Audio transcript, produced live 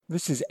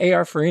This is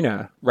A.R.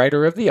 Farina,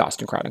 writer of the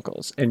Austen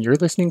Chronicles, and you're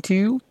listening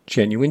to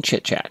Genuine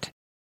Chit Chat.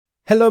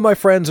 Hello, my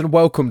friends, and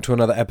welcome to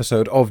another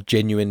episode of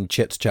Genuine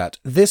Chit Chat.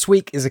 This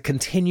week is a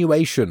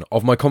continuation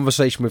of my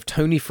conversation with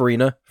Tony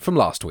Farina from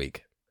last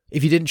week.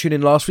 If you didn't tune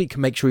in last week,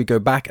 make sure you go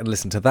back and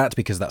listen to that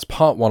because that's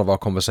part one of our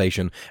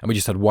conversation and we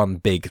just had one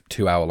big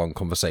 2-hour-long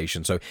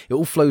conversation, so it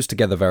all flows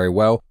together very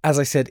well. As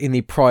I said in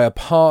the prior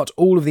part,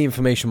 all of the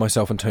information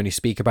myself and Tony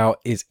speak about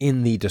is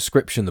in the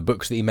description, the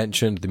books that he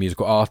mentioned, the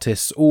musical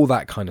artists, all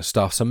that kind of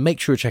stuff, so make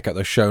sure you check out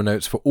those show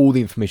notes for all the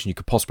information you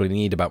could possibly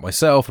need about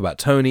myself, about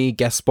Tony,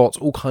 guest spots,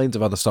 all kinds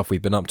of other stuff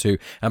we've been up to,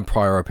 and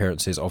prior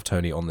appearances of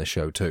Tony on this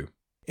show too.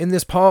 In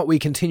this part, we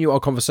continue our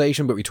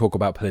conversation, but we talk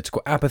about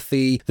political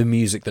apathy, the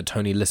music that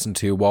Tony listened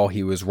to while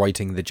he was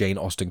writing the Jane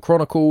Austen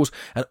Chronicles,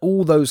 and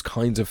all those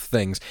kinds of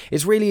things.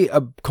 It's really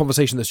a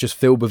conversation that's just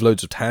filled with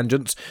loads of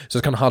tangents, so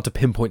it's kind of hard to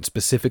pinpoint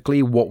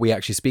specifically what we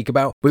actually speak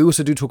about. We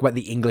also do talk about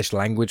the English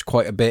language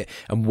quite a bit,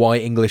 and why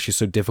English is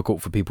so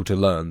difficult for people to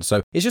learn.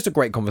 So it's just a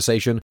great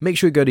conversation. Make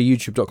sure you go to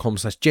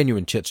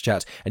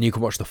youtube.com/genuinechitchat, and you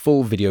can watch the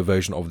full video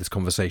version of this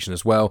conversation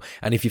as well.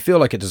 And if you feel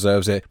like it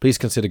deserves it, please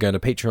consider going to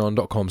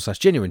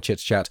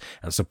patreon.com/genuinechitchat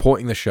and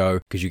supporting the show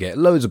because you get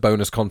loads of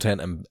bonus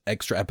content and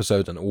extra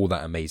episodes and all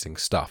that amazing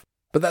stuff.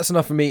 But that's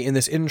enough for me in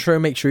this intro.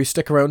 Make sure you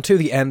stick around to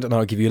the end and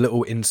I'll give you a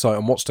little insight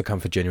on what's to come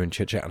for Genuine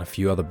Chit Chat and a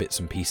few other bits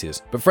and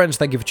pieces. But friends,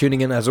 thank you for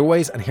tuning in as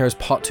always, and here is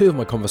part 2 of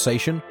my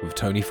conversation with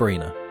Tony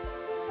Farina.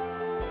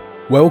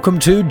 Welcome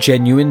to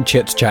Genuine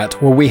Chit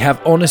Chat, where we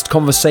have honest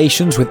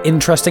conversations with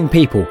interesting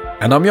people.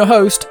 And I'm your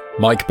host,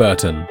 Mike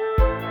Burton.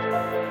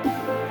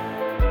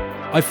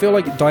 I feel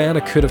like Diana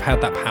could have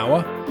had that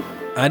power.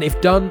 And if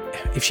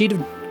she'd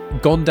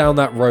have gone down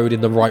that road in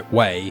the right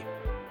way,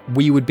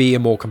 we would be a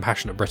more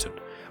compassionate Britain.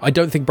 I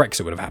don't think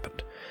Brexit would have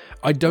happened.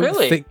 I don't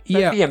really? think.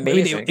 That'd be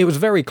amazing. I mean, it was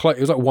very close. It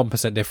was like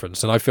 1%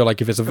 difference, and I feel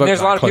like if it's a vote,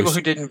 there's a lot of people who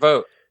didn't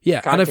vote.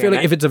 Yeah, God, and I feel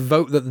like if it's a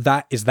vote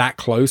that is that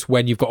close,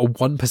 when you've got a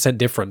 1%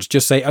 difference,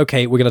 just say,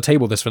 okay, we're going to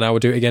table this for now. We'll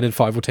do it again in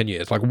 5 or 10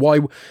 years. Like, why?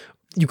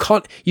 You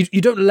can't.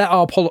 You don't let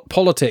our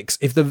politics.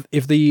 If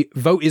the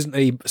vote isn't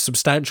a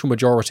substantial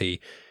majority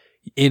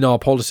in our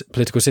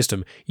political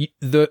system,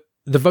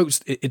 the votes,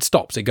 it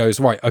stops. It goes,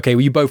 right, okay,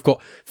 well, you both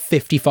got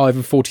 55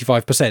 and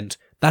 45%.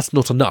 That's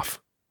not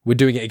enough. We're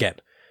doing it again.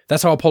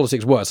 That's how our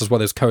politics works. That's why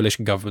there's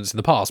coalition governments in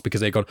the past,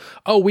 because they've gone,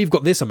 oh, we've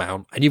got this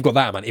amount and you've got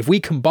that amount. If we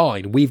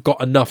combine, we've got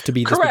enough to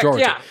be this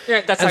majority. Yeah,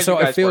 that's and how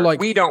you guys work.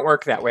 Like we don't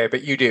work that way,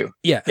 but you do.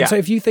 Yeah, and so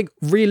if you think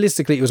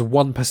realistically it was a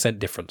 1%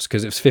 difference,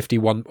 because it's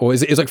 51, or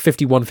it's like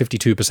 51,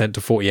 52%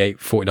 to 48,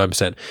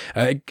 49%,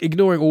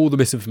 ignoring all the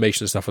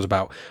misinformation and stuff was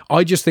about,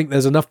 I just think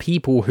there's enough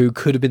people who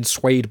could have been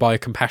swayed by a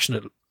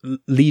compassionate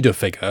leader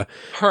figure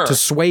to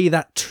sway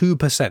that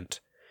 2%.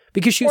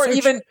 Because she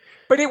was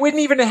but it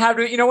wouldn't even have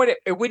to, you know what,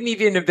 it wouldn't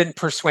even have been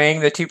persuading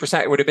the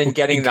 2%. It would have been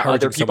getting the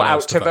other people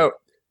out to vote.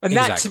 And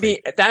that, to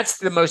me, that's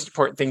the most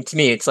important thing to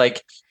me. It's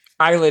like,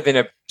 I live in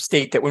a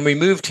state that when we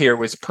moved here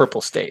was a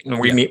purple state. And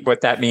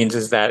what that means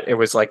is that it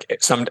was like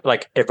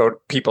they voted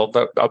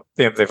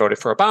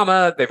for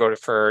Obama, they voted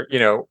for,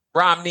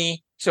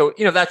 Romney. So,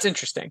 that's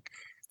interesting.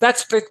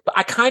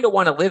 I kind of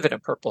want to live in a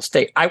purple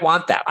state. I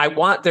want that. I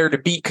want there to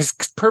be, because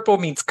purple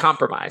means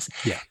compromise.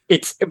 Yeah.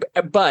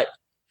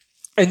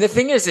 And the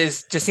thing is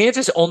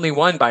DeSantis only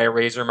won by a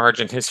razor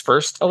margin his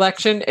first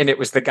election, and it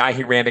was the guy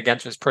he ran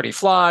against was pretty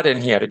flawed,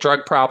 and he had a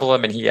drug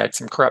problem, and he had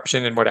some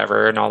corruption and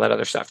whatever, and all that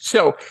other stuff.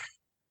 So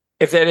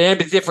if that had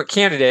been a different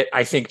candidate,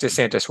 I think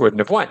DeSantis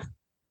wouldn't have won.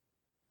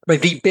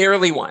 But he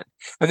barely won.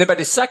 And then by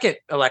his second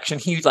election,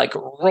 he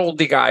rolled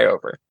the guy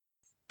over.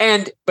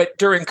 But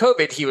during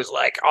COVID, he was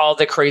like all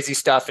the crazy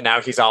stuff, and now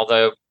he's all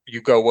the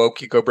you go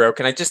woke, you go broke,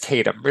 and I just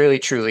hate him. Really,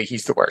 truly,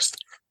 he's the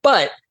worst.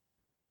 But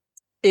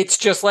it's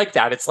just like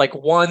that. It's like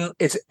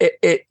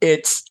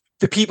it's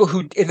the people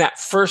who in that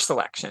first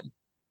election,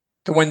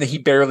 the one that he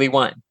barely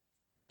won.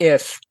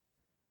 If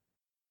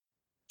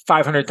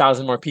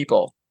 500,000 more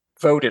people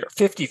voted or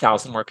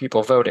 50,000 more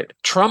people voted,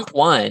 Trump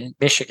won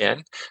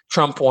Michigan,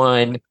 Trump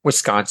won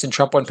Wisconsin,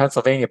 Trump won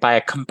Pennsylvania by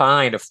a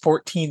combine of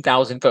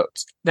 14,000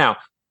 votes. Now,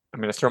 I'm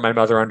going to throw my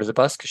mother under the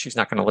bus because she's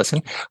not going to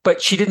listen,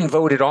 but she didn't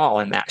vote at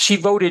all in that. She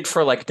voted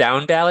for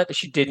down ballot, but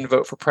she didn't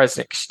vote for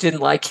president. She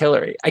didn't like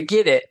Hillary. I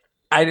get it.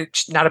 I'm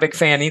not a big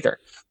fan either.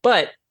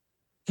 But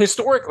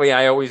historically,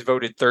 I always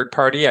voted third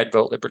party. I'd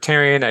vote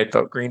Libertarian. I'd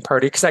vote Green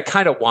Party because I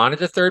kind of wanted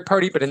a third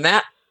party. But in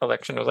that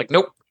election, I was like,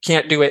 nope,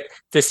 can't do it.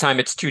 This time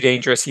it's too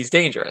dangerous. He's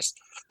dangerous.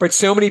 But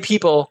so many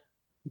people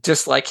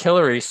dislike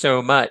Hillary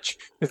so much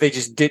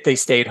that they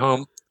stayed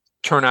home.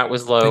 Turnout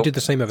was low. They did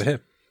the same over here.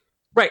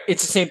 Right.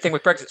 It's the same thing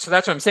with Brexit. So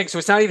that's what I'm saying. So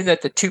it's not even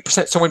that the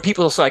 2%. So when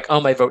people are like,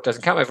 oh, my vote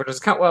doesn't count,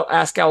 well,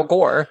 ask Al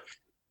Gore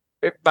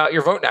about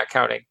your vote not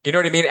counting. You know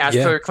what I mean? Ask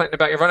Hillary Clinton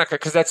about your vote not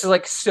counting, because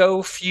that's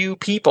so few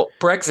people.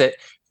 Brexit,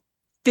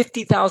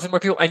 50,000 more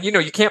people. And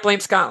you can't blame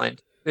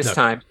Scotland this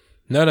time.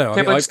 No.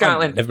 Can't blame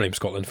Scotland. I never blame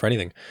Scotland for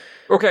anything.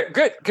 Okay,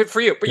 good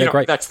for you. But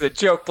great. That's the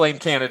joke, blame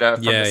Canada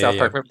from the South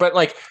Park movie.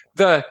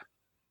 But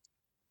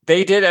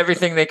they did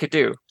everything they could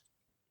do.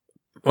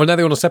 Well, now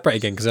they want to separate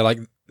again because they're like,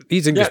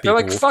 these English people.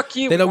 They're like, fuck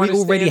you. They're like, we want to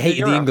already stay in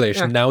hated the Euro. English,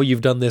 Yeah. and now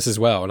you've done this as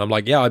well. And I'm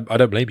like, yeah, I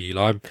don't blame you.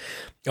 Like,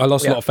 I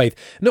lost a lot of faith.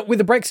 No, with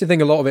the Brexit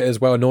thing, a lot of it as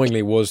well,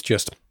 annoyingly, was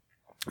just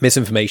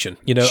misinformation.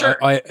 You know, Sure.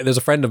 there's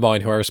a friend of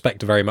mine who I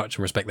respect very much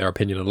and respect their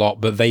opinion a lot,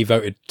 but they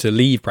voted to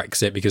leave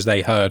Brexit because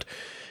they heard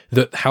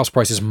that house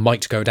prices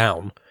might go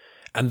down,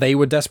 and they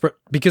were desperate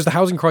because the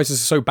housing crisis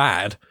is so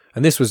bad.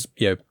 And this was,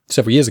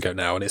 several years ago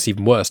now, and it's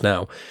even worse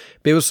now.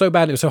 But it was so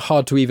bad, it was so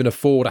hard to even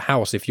afford a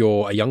house if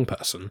you're a young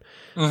person,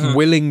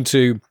 willing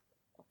to,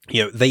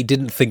 they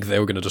didn't think they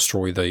were going to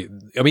destroy the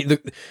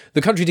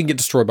country didn't get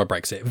destroyed by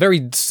Brexit.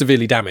 Very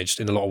severely damaged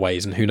in a lot of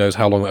ways, and who knows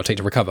how long it'll take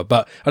to recover.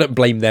 But I don't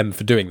blame them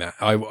for doing that.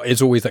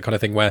 It's always that kind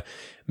of thing where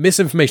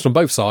misinformation on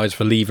both sides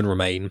for leave and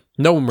remain.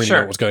 No one really knew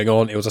what was going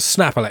on. It was a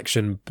snap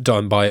election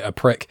done by a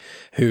prick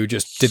who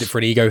just did it for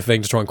an ego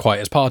thing to try and quiet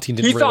his party and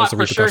didn't realise the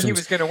repercussions. He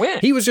was going to win.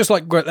 He was just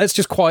like, great, let's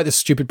just quiet this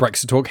stupid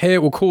Brexit talk here.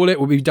 We'll call it.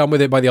 We'll be done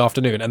with it by the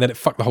afternoon. And then it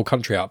fucked the whole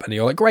country up. And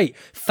you're like, great,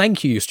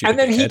 thank you, you stupid And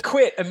then dickhead. he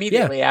quit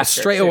immediately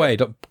after. Straight away,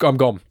 I'm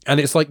gone. And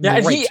it's like,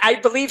 yeah, great. and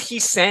I believe he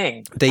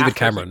sang. David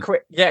Cameron.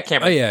 Quit. Yeah,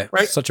 Cameron. Oh yeah,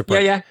 right? Such a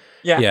prick.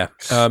 Yeah.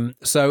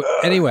 So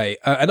anyway,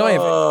 and I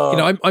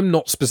have, I'm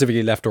not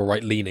specifically left or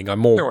right leaning. I'm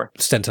more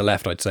centre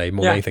left, I'd say,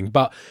 more than anything.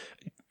 But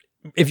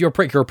if you're a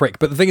prick, you're a prick.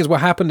 But the thing is,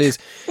 what happened is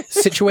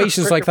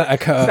situations like that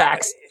occur.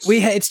 Facts.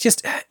 It's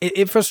just,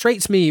 it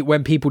frustrates me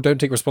when people don't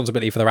take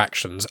responsibility for their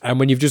actions. And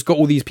when you've just got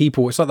all these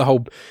people, it's like the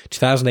whole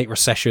 2008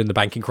 recession, the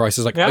banking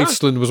crisis. Like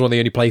Iceland was one of the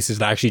only places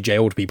that actually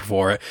jailed people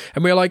for it.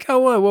 And we were like,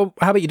 oh, well,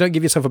 how about you don't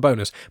give yourself a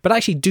bonus? But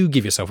actually do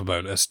give yourself a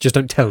bonus. Just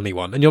don't tell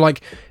anyone. And you're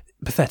like,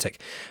 pathetic.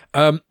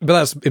 But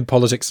that's in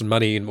politics and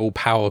money and all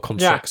power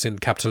constructs in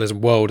capitalism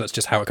world. That's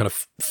just how it kind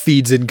of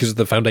feeds in because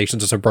the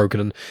foundations are so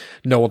broken and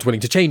no one's willing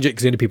to change it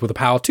because the only people with the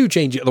power to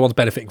change it are the ones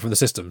benefiting from the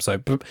system.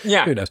 So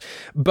who knows?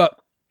 But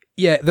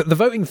yeah, the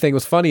voting thing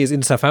was funny is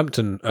in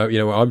Southampton,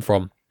 where I'm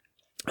from,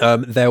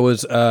 there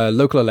was a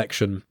local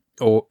election,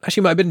 or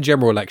actually it might have been a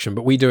general election,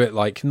 but we do it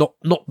like not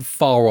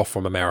far off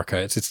from America.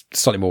 It's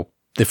slightly more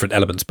different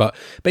elements, but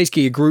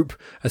basically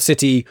a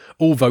city,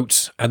 all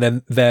votes, and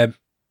then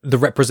the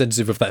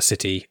representative of that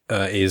city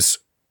is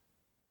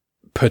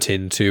put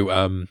into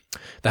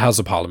the House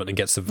of Parliament and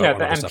gets the vote on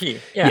the other MP.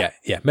 Stuff.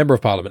 Yeah, Member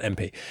of Parliament,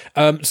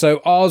 MP.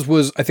 So ours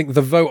was, I think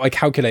the vote, I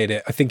calculated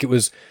it, I think it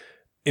was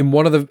in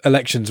one of the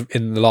elections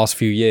in the last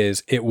few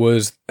years, it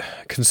was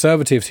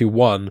Conservatives who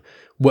won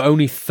were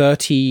only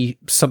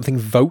 30-something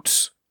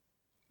votes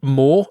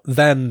more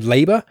than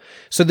Labour.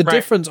 So the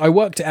difference, I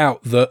worked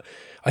out that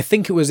I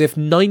think it was it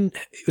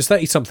was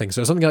 30-something,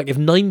 so something like if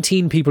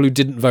 19 people who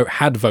didn't vote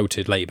had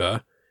voted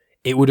Labour,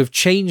 it would have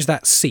changed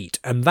that seat,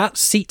 and that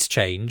seat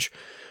change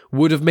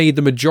would have made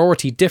the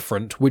majority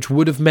different, which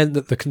would have meant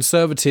that the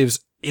Conservatives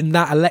in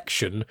that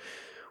election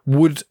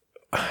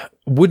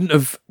wouldn't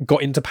have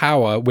got into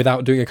power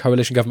without doing a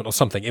coalition government or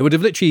something. It would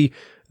have literally,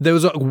 there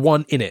was like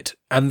one in it,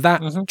 and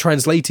that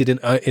translated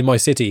in my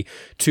city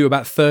to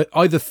about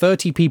either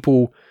 30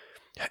 people,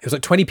 it was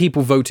like 20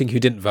 people voting who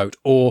didn't vote,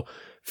 or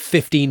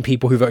 15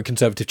 people who voted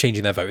Conservative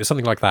changing their vote. It was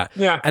something like that.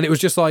 Yeah. And it was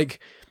just like,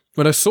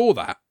 when I saw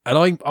that,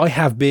 and I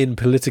have been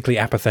politically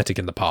apathetic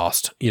in the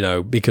past,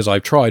 because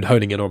I've tried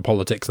honing in on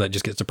politics and it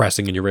just gets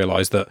depressing and you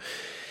realise that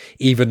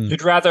even...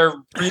 You'd rather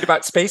read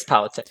about space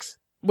politics.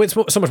 Well,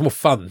 it's so much more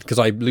fun because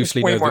I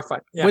loosely know more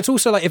fun. Yeah. Well, it's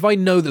also like if I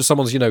know that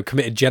someone's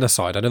committed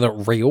genocide, I know they're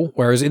not real.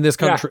 Whereas in this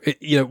country,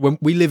 when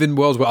we live in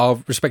worlds where our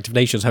respective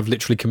nations have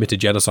literally committed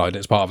genocide,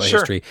 it's part of our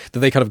history that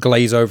they kind of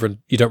glaze over, and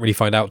you don't really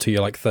find out till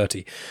you're like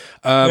 30.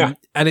 And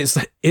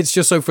it's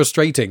just so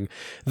frustrating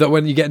that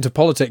when you get into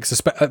politics,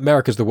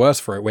 America's the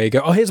worst for it. Where you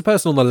go, oh, here's a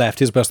person on the left,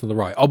 here's a person on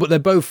the right. Oh, but they're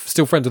both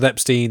still friends with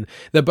Epstein.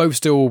 They're both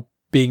still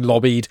being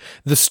lobbied.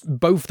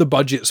 Both the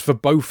budgets for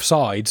both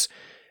sides.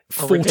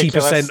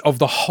 40% of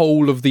the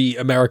whole of the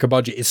America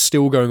budget is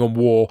still going on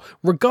war,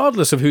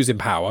 regardless of who's in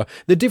power.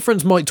 The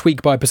difference might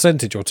tweak by a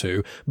percentage or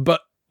two, but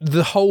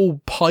the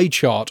whole pie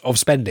chart of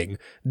spending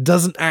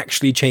doesn't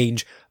actually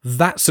change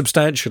that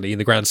substantially in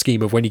the grand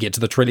scheme of when you get to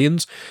the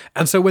trillions.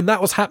 And so when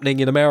that was happening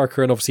in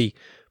America, and obviously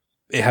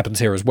it happens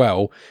here as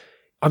well,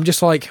 I'm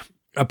just like,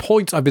 a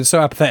point I've been so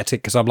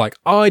apathetic because I'm like,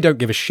 I don't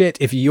give a shit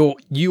if you're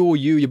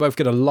both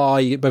going to lie,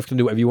 you're both going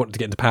to do whatever you want to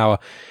get into power.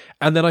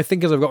 And then I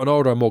think as I've gotten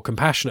older, I'm more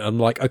compassionate. I'm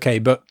like, okay,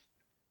 but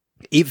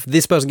if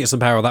this person gets the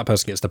power or that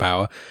person gets the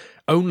power,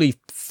 only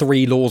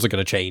 3 laws are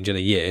going to change in a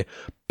year.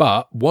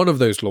 But one of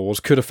those laws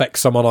could affect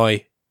someone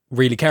I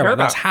really care about.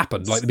 And that's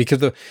happened. Like, because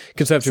the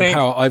Conservative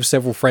power, I have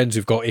several friends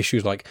who've got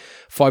issues like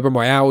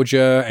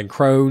fibromyalgia and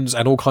Crohn's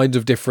and all kinds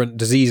of different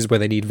diseases where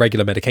they need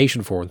regular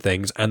medication for and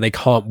things, and they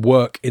can't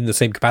work in the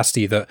same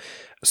capacity that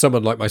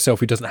someone like myself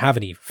who doesn't have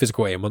any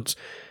physical ailments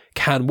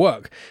can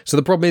work. So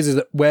the problem is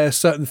that where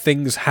certain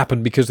things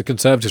happen because the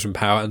Conservatives are in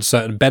power and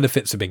certain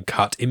benefits have been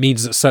cut, it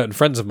means that certain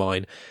friends of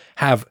mine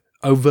have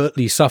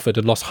overtly suffered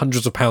and lost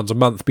hundreds of pounds a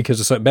month because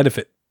a certain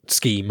benefit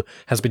scheme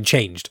has been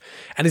changed.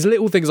 And it's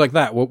little things like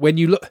that. When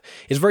you look,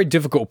 it's very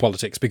difficult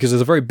politics because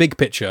there's a very big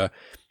picture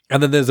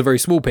and then there's a very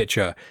small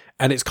picture,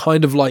 and it's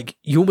kind of like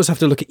you almost have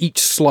to look at each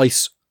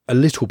slice a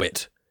little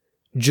bit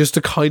just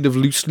to kind of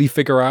loosely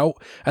figure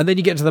out. And then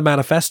you get to the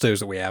manifestos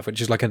that we have,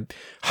 which is like a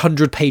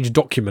 100-page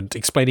document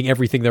explaining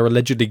everything they're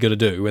allegedly going to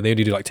do, and they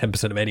only do like 10%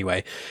 of them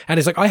anyway. And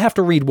it's like, I have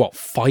to read,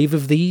 5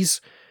 of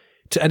these?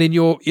 And in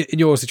your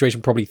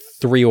situation, probably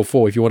 3 or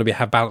 4 if you want to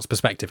have balanced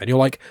perspective. And you're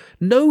like,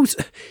 no,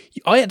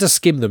 I had to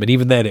skim them. And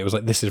even then it was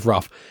like, this is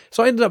rough.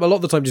 So I ended up a lot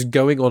of the time just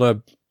going on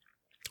a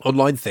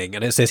online thing,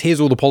 and it says, here's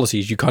all the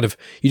policies. You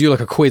do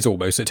like a quiz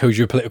almost. It tells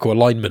you political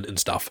alignment and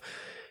stuff.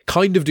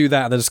 Kind of do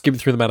that and then skim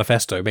through the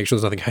manifesto, make sure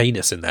there's nothing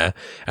heinous in there,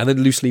 and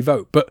then loosely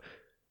vote. But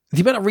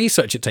the amount of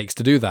research it takes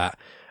to do that,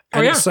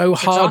 and it's so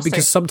hard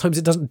because sometimes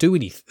it doesn't do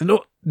anything.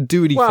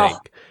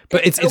 Well,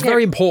 but it's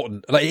very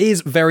important. Like, it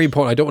is very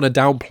important. I don't want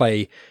to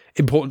downplay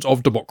importance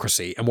of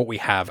democracy and what we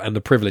have and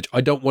the privilege.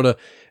 I want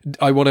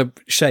to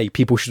say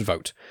people should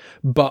vote.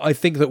 But I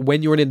think that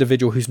when you're an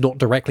individual who's not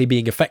directly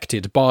being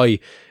affected by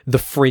the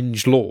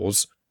fringe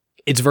laws,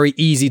 it's very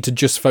easy to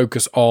just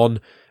focus on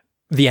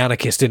the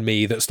anarchist in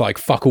me that's like,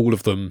 fuck all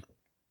of them,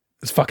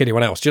 fuck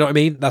anyone else. Do you know what I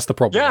mean? That's the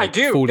problem. Yeah, I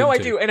do. No, I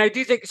do. And I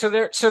do think, so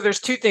there's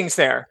 2 things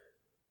there.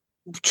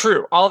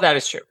 True. All of that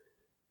is true.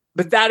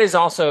 But that is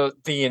also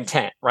the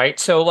intent, right?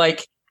 So,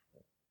 like,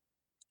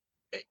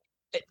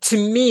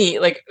 to me,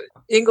 like,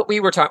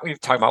 we've talking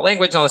about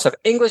language and all this stuff.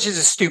 English is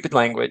a stupid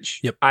language.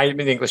 Yep. I'm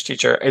an English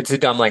teacher. It's a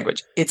dumb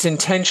language. It's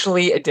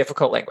intentionally a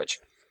difficult language.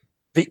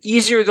 The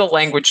easier the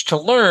language to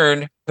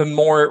learn, the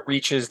more it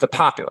reaches the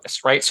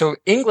populace, right? So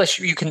English,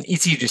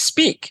 it's easy to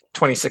speak,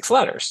 26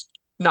 letters,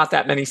 not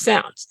that many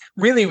sounds.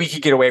 Really, we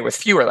could get away with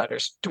fewer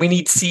letters. Do we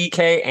need C,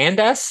 K, and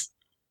S?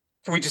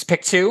 Can we just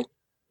pick 2?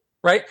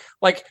 Right?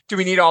 Like, do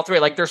we need all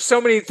 3? Like, there's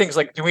so many things.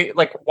 Like,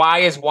 why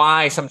is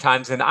Y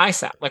sometimes an I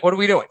sound? Like, what are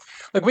we doing?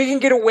 Like, we can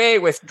get away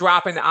with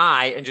dropping the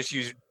I and just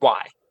use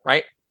Y,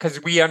 right?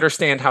 Because we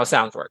understand how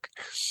sounds work.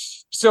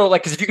 So,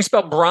 like, because if you can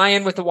spell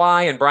Brian with a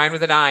Y and Brian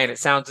with an I and it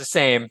sounds the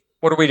same,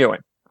 what are we doing?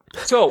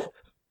 So,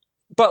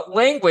 but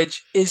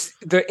language is,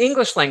 the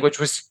English language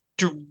was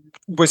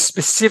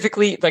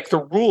specifically, like,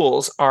 the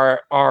rules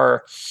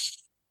are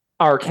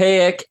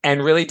archaic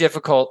and really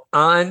difficult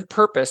on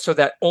purpose so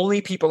that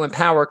only people in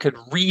power could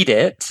read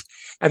it.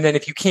 And then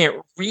if you can't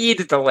read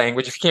the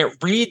language, if you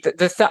can't read the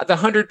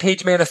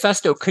 100-page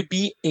manifesto could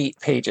be 8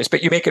 pages,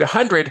 but you make it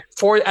 100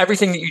 for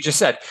everything that you just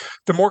said.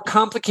 The more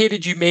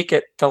complicated you make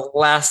it, the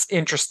less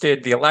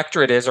interested the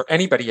electorate is, or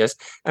anybody is.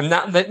 And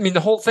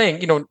the whole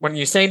thing, when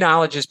you say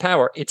knowledge is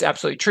power, it's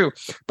absolutely true,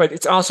 but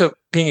it's also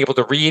being able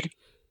to read,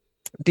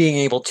 being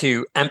able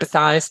to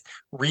empathize.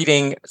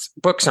 Reading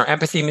books are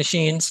empathy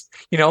machines,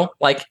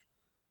 like,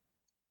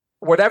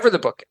 whatever the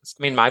book is.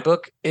 I mean, my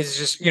book is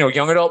just,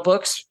 young adult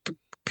books,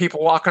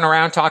 people walking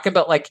around talking,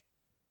 but, like,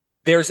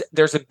 there's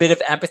a bit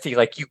of empathy.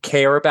 Like, you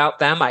care about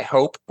them. I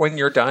hope when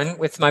you're done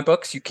with my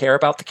books, you care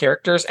about the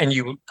characters, and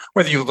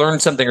whether you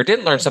learned something or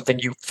didn't learn something,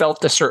 you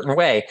felt a certain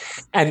way.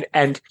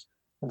 And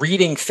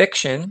reading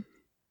fiction,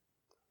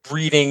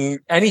 reading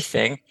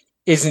anything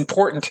is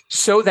important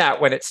so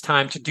that when it's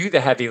time to do the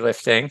heavy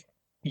lifting,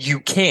 you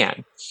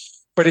can.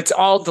 But it's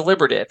all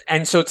deliberative.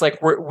 And so it's like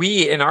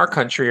we in our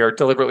country are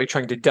deliberately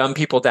trying to dumb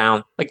people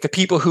down. Like, the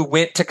people who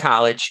went to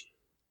college,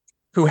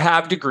 who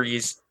have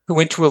degrees, who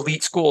went to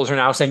elite schools are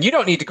now saying, you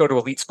don't need to go to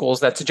elite schools.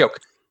 That's a joke.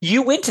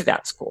 You went to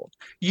that school.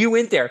 You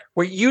went there.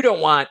 What you don't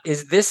want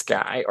is this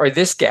guy or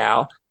this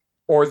gal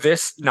or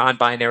this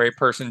non-binary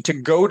person to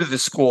go to the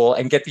school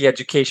and get the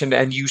education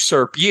and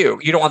usurp you.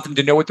 You don't want them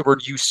to know what the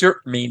word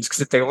usurp means,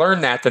 because if they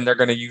learn that, then they're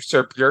going to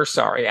usurp your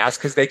sorry ass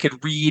because they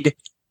could read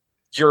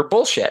your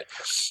bullshit.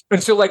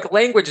 And so, like,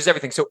 language is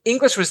everything. So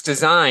English was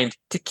designed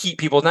to keep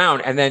people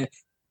down. And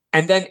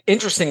then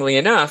interestingly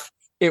enough,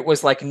 it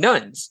was like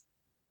nuns.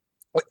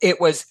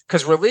 It was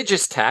because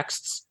religious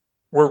texts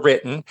were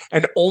written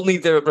and only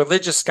the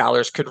religious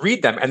scholars could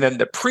read them. And then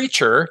the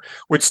preacher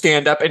would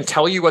stand up and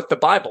tell you what the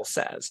Bible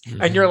says.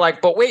 Mm-hmm. And you're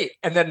like, but wait.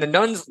 And then the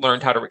nuns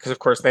learned how to read, because of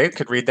course they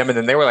could read them. And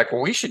then they were like,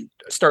 well, we should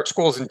start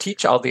schools and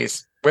teach all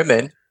these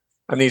women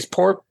and these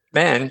poor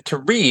men to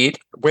read,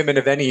 women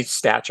of any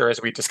stature,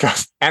 as we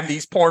discussed, and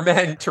these poor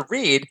men to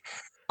read.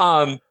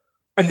 And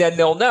then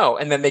they'll know.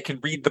 And then they can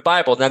read the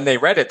Bible. And then they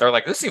read it. They're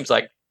like, this seems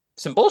like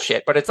some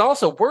bullshit, but it's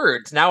also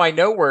words. Now I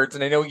know words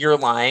and I know you're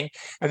lying.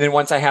 And then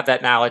once I have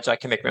that knowledge, I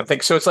can make my own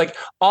thing. So it's like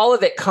all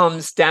of it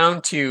comes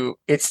down to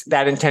it's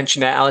that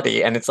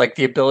intentionality. And it's like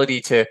the ability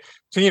to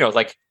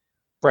like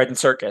bread and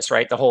circus,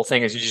 right? The whole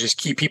thing is you just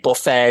keep people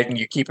fed and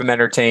you keep them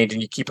entertained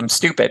and you keep them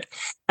stupid.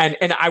 And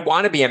I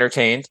want to be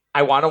entertained.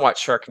 I want to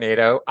watch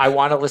Sharknado. I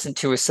want to listen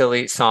to a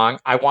silly song.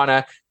 I want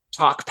to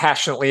talk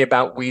passionately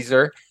about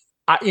Weezer.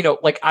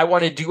 I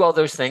want to do all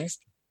those things.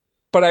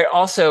 But I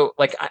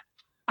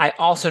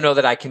also know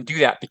that I can do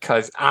that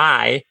because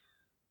I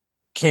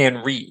can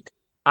read.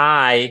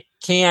 I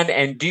can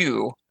and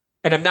do.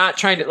 And I'm not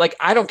trying to,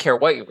 I don't care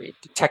what you read.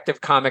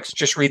 Detective comics,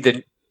 just read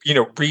the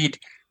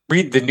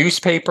the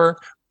newspaper,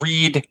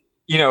 read,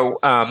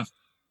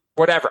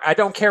 whatever. I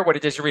don't care what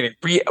it is you're reading.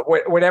 Read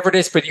whatever it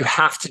is, but you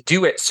have to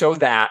do it so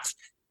that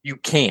you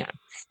can.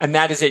 And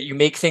that is it. You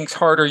make things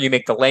harder. You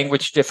make the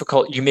language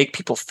difficult. You make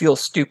people feel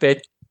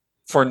stupid.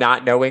 for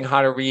not knowing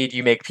how to read.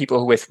 You make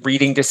people with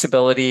reading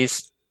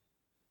disabilities,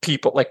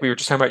 people like we were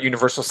just talking about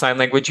universal sign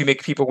language. You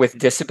make people with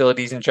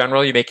disabilities in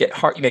general. You make it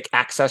hard. You make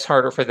access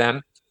harder for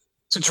them.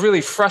 So it's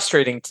really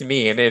frustrating to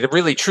me, and it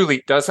really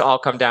truly does all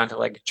come down to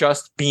like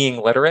just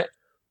being literate.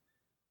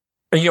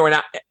 And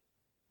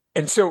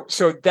so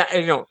that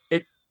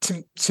it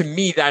to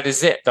me that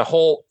is it. The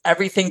whole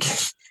everything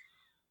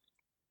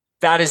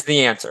that is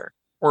the answer.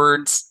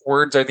 Words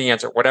are the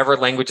answer, whatever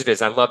language it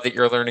is. I love that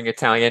you're learning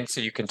Italian so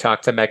you can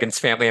talk to Megan's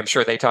family. I'm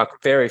sure they talk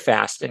very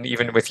fast, and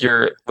even with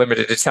your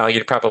limited Italian,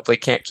 you probably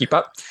can't keep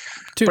up.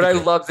 But I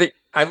love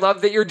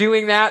that you're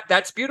doing that.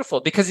 That's beautiful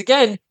because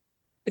again,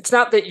 it's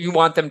not that you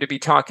want them to be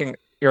talking.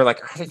 You're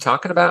like, are they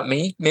talking about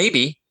me?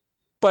 Maybe,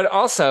 but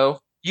also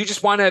you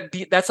just want to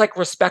be. That's like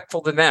respectful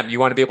to them. You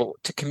want to be able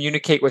to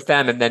communicate with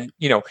them, and then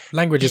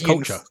language is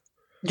culture.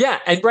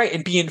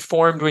 And be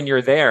informed when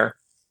you're there.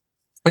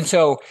 And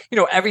so,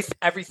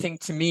 everything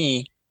to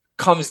me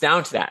comes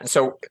down to that. And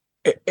so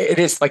it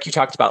is like you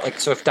talked about, like,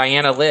 so if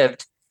Diana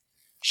lived,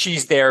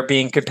 she's there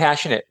being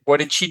compassionate. What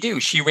did she do?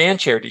 She ran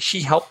charity.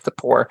 She helped the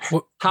poor.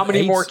 Well, how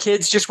many more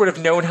kids just would have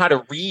known how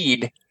to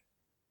read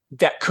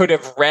that could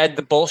have read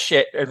the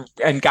bullshit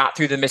and got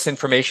through the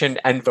misinformation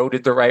and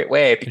voted the right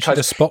way? Because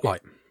the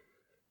spotlight.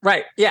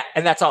 Right. Yeah.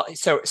 And that's all.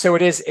 So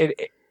it is.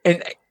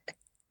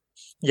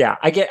 Yeah,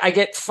 I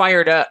get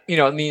fired up.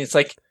 I mean, it's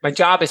like my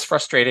job is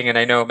frustrating, and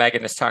I know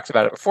Megan has talked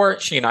about it before.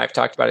 She and I have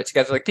talked about it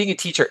together. Like being a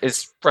teacher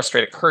is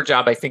frustrating. Her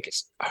job, I think,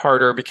 is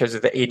harder because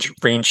of the age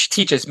range she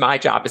teaches. My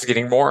job is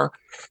getting more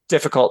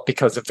difficult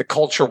because of the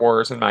culture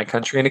wars in my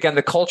country. And again,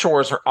 the culture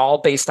wars are all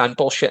based on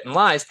bullshit and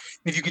lies.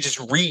 If you could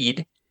just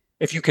read,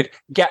 if you could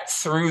get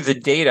through the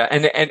data,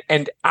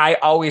 and I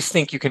always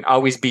think you can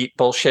always beat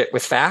bullshit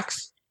with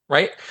facts,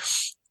 right?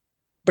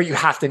 But you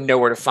have to know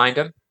where to find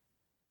them.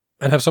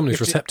 And have someone who's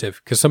receptive,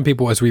 because some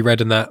people, as we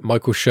read in that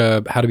Michael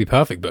Sherb How to Be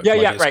Perfect book,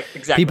 right,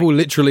 exactly. People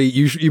literally,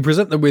 you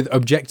present them with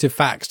objective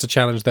facts to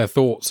challenge their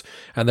thoughts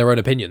and their own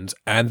opinions,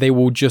 and they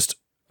will just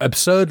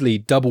absurdly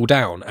double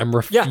down and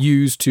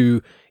refuse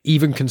to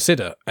even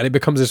consider, and it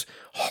becomes this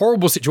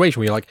horrible situation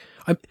where you're like,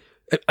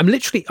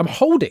 I'm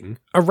holding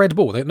a red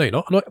ball. No, you're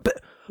not.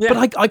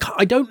 But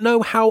I don't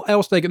know how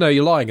else they can know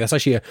you're lying. That's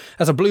actually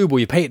that's a blue ball.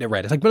 You painted it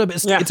red. It's like, but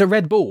it's a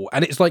red ball.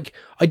 And it's like,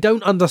 I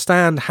don't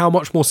understand how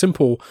much more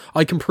simple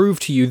I can prove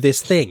to you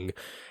this thing.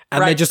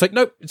 And they're just like,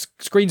 nope, it's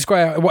green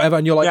square, whatever.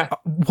 And you're like,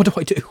 what do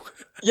I do?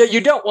 Yeah,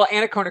 you don't. Well,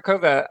 Anna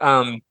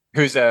Kournikova,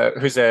 who's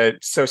a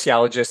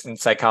sociologist and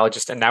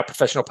psychologist and now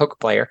professional poker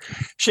player.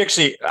 She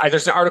actually,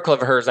 there's an article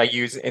of hers I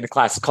use in a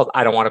class called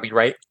I Don't Want to Be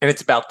Right. And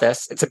it's about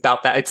this. It's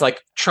about that. It's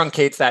like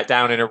truncates that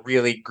down in a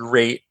really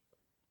great.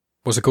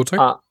 What's it called?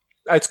 Sorry?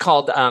 It's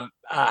called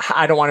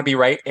I Don't Want to Be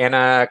Right.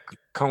 Anna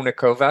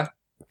Kournikova.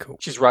 Cool.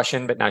 She's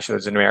Russian, but now she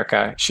lives in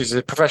America. She's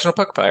a professional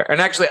poker player.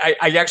 And actually,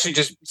 I actually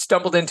just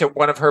stumbled into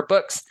one of her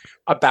books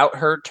about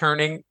her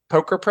turning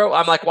poker pro.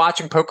 I'm like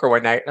watching poker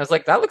one night, and I was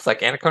like, that looks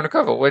like Anna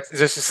Kournikova. What is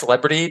this, a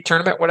celebrity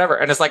tournament? Whatever.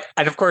 And it's like,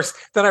 and of course,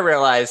 then I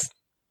realized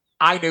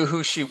I knew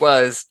who she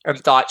was and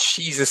thought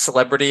she's a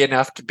celebrity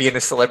enough to be in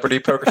a celebrity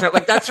poker tournament.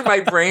 Like that's where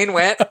my brain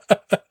went.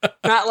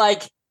 Not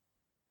like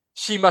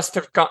she must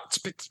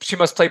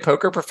play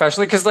poker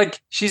professionally, because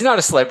like she's not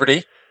a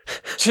celebrity.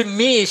 To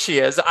me, she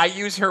is. I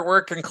use her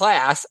work in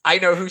class. I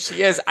know who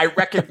she is. I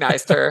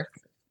recognized her.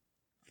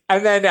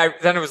 And then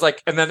it was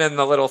like, and then in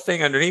the little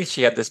thing underneath,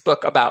 she had this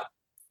book about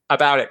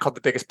it called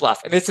The Biggest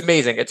Bluff. And it's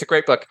amazing. It's a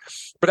great book.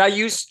 But I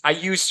use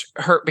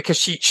her because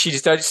she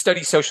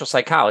studies social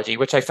psychology,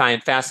 which I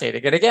find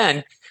fascinating. And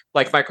again,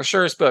 like Michael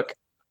Scher's book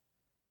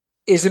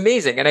is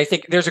amazing. And I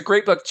think there's a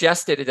great book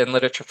Jess did it in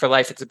Literature for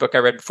Life. It's a book I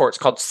read before. It's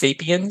called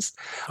Sapiens.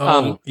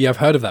 Yeah, I've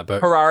heard of that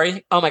book.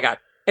 Harari. Oh my God.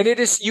 And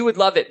it is, you would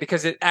love it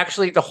because it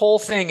actually, the whole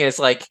thing is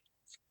like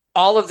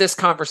all of this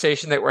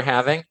conversation that we're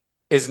having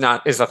is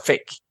a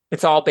fake.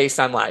 It's all based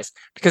on lies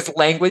because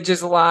language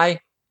is a lie.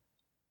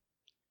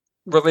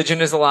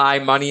 Religion is a lie.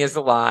 Money is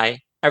a lie.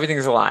 Everything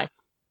is a lie.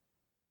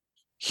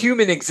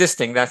 Human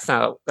existing, that's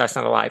not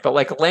a lie, but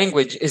like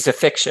language is a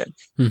fiction.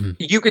 Mm-hmm.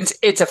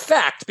 It's a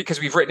fact because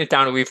we've written it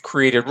down and we've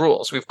created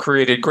rules. We've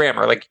created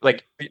grammar.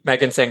 Like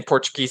Megan saying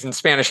Portuguese and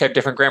Spanish have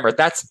different grammar.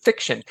 That's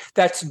fiction.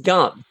 That's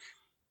dumb.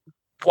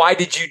 Why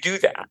did you do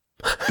that?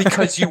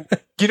 Because you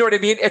know what I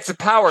mean? It's a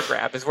power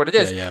grab is what it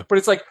is. Yeah. But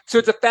it's like, so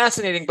it's a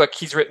fascinating book.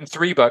 He's written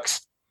 3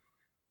 books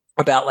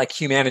about like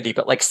humanity,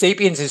 but like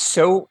Sapiens is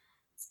so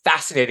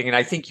fascinating and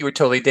I think you would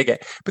totally dig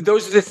it. But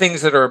those are the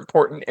things that are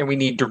important and we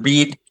need to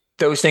read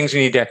those things.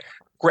 We need to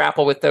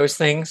grapple with those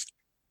things.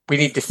 We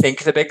need to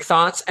think the big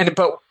thoughts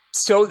but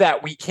so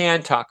that we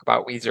can talk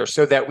about Weezer,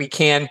 so that we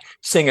can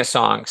sing a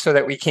song, so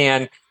that we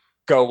can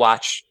go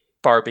watch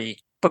Barbie.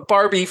 But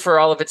Barbie, for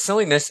all of its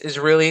silliness, is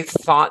really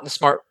thought and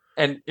smart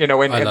and,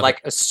 and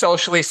like a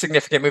socially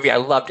significant movie. I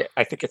loved it.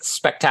 I think it's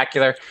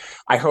spectacular.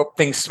 I hope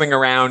things swing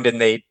around and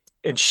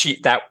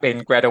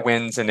Greta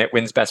wins and it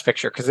wins Best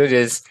Picture because it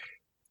is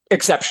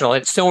exceptional.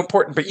 It's so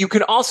important. But you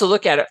can also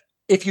look at it.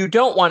 If you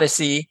don't want to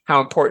see how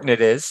important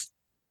it is,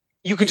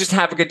 you can just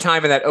have a good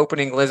time in that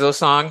opening Lizzo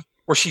song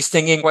where she's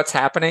singing what's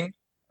happening.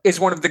 is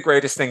one of the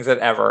greatest things that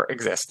ever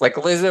exists. Like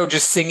Lizzo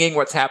just singing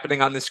what's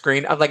happening on the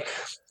screen. I'm like,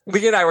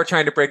 Lee and I were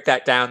trying to break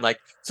that down. Like,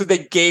 so they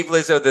gave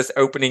Lizzo this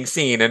opening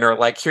scene and are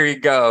like, here you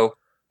go.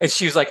 And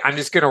she was like, I'm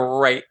just going to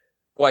write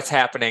what's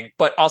happening,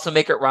 but also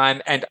make it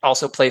rhyme and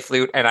also play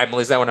flute. And I'm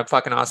Lizzo and I'm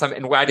fucking awesome.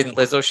 And why didn't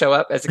Lizzo show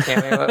up as a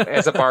cameo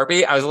as a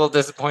Barbie? I was a little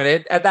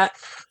disappointed at that.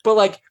 But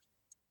like,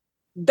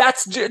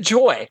 that's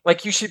joy.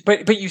 Like you should,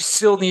 but you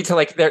still need to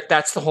like,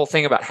 that's the whole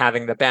thing about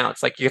having the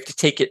balance. Like you have to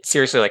take it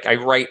seriously. Like I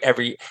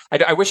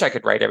wish I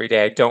could write every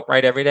day. I don't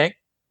write every day,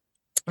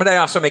 but I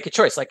also make a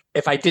choice. Like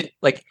if I didn't,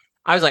 like,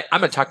 I was like, I'm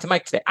going to talk to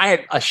Mike today.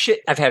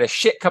 I've had a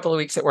shit couple of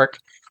weeks at work.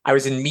 I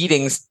was in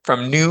meetings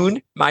from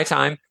noon, my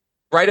time,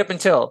 right up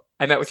until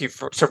I met with you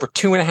for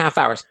 2.5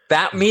 hours.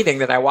 That meeting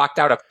that I walked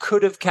out of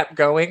could have kept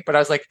going, but I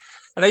was like,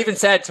 and I even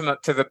said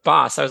to the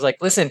boss, I was like,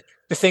 listen,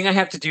 the thing I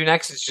have to do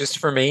next is just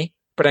for me,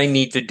 but I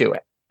need to do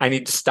it. I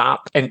need to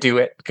stop and do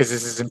it because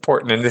this is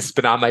important. And this has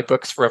been on my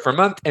books for over a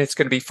month and it's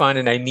going to be fun.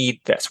 And I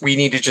need this. We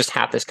need to just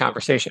have this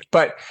conversation.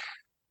 But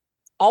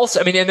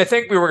also, I mean, and the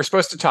thing we were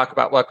supposed to talk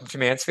about Welcome to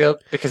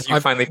Mansfield because you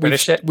finally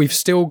finished it. We've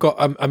still got.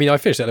 I mean, I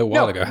finished it a little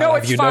while ago. No,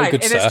 it's fine.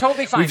 Good and sir. It's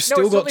totally fine. We've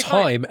still got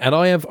time, and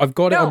I've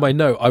got it on my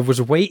note. I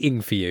was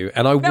waiting for you,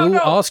 and I will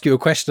ask you a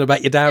question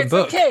about your damn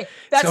book. Okay,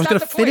 that's so I was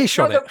going to finish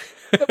on it.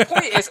 The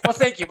point is, well,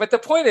 thank you. But the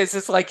point is,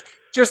 it's like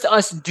just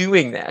us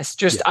doing this,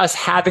 just us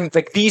having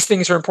like these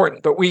things are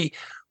important, but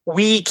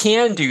we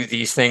can do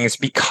these things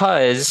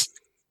because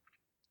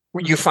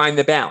you find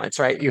the balance,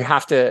 right? You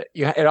have to,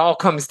 it all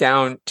comes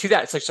down to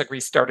that. It's like we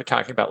started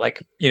talking about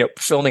like,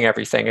 filming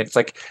everything. It's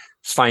like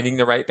finding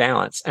the right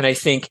balance. And I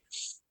think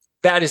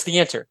that is the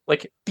answer.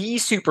 Like be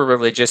super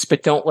religious,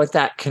 but don't let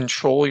that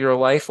control your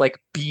life. Like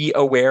be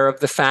aware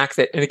of the fact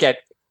that, and again,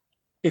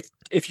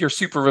 if you're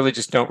super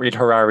religious, don't read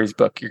Harari's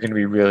book. You're going to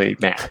be really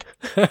mad.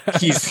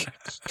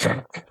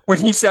 When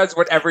he says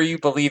whatever you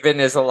believe in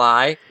is a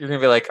lie, you're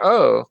going to be like,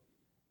 oh,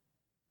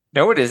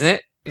 no, it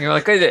isn't. And you're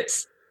like, it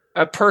is.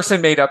 A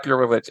person made up your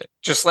religion,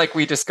 just like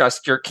we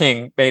discussed. Your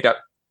king made up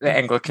the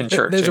Anglican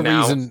Church. There's a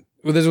reason.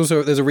 Well,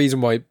 there's a reason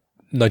why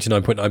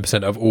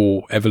 99.9% of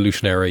all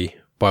evolutionary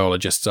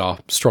biologists are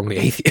strongly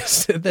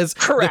atheist.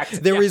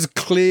 Correct. There is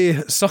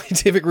clear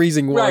scientific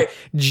reason why,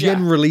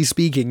 generally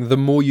speaking, the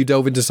more you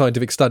delve into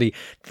scientific study,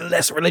 the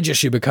less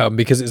religious you become,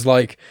 because it's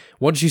like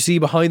once you see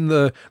behind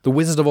the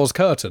Wizard of Oz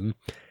curtain,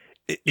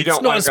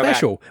 it's not as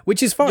special,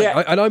 which is fine.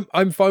 Yeah.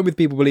 I'm fine with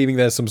people believing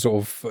there's some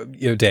sort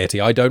of deity.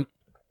 I don't.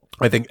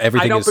 I think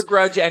everything I don't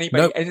begrudge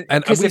anybody.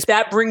 Because if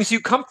that brings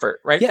you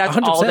comfort, right? Yeah, that's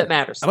 100%. all that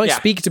matters. And I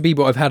speak to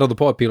people I've had on the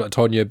pod, people like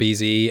Tonya,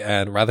 BZ,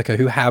 and Radhika,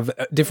 who have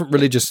different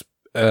religious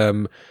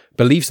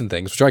beliefs and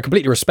things, which I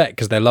completely respect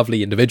because they're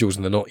lovely individuals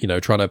and they're not,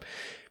 trying to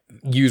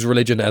use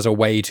religion as a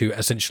way to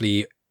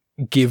essentially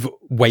give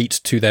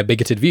weight to their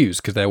bigoted views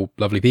because they're all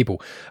lovely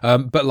people.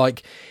 But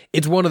like,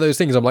 it's one of those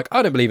things. I'm like,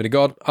 I don't believe in a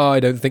god. I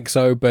don't think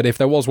so. But if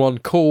there was one,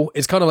 cool.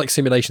 It's kind of like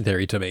simulation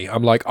theory to me.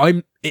 I'm like,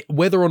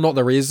 whether or not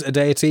there is a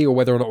deity or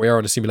whether or not we are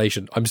in a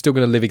simulation, I'm still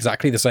going to live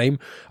exactly the same.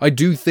 I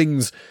do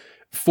things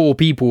for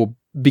people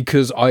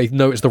because I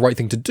know it's the right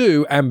thing to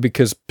do and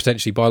because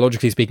potentially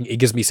biologically speaking it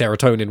gives me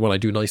serotonin when I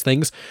do nice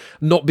things,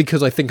 not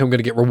because I think I'm going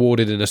to get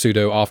rewarded in a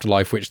pseudo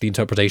afterlife, which the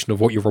interpretation of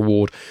what your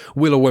reward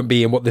will or won't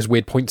be and what this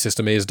weird point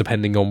system is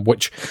depending on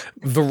which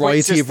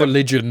variety of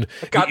religion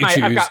you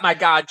choose. I've got my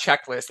God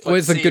checklist.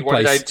 It's a good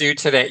place. What did I do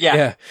today?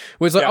 Yeah.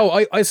 Well, it's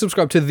like, I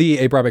subscribe to the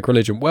Abrahamic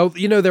religion. Well,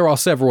 there are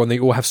several and they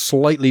all have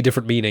slightly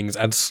different meanings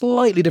and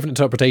slightly different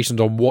interpretations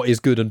on what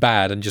is good and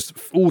bad and just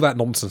all that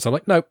nonsense. I'm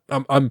like, no,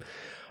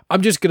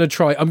 I'm just going to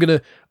try.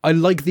 I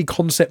like the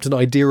concept and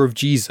idea of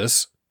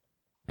Jesus.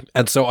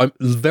 And so I'm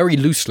very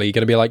loosely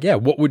going to be like, yeah,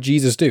 what would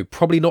Jesus do?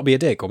 Probably not be a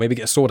dick or maybe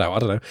get a sword out. I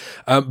don't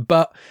know.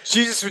 But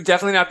Jesus would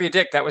definitely not be a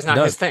dick. That was not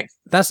his thing.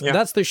 That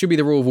should be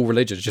the rule of all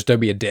religions. Just don't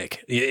be a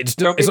dick. It's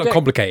not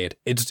complicated.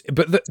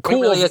 But the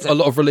core of a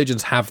lot of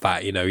religions have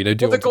that, do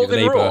the golden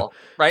neighbor, rule,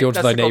 right? Do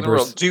unto thy neighbor.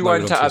 Do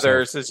unto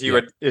others as you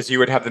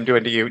would have them do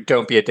unto you.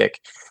 Don't be a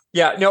dick.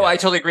 Yeah, no, I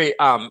totally agree.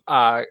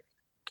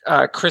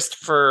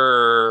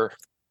 Christopher...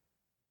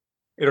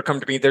 It'll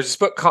come to me. There's this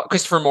book called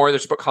Christopher Moore.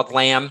 There's a book called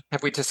Lamb.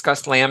 Have we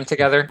discussed Lamb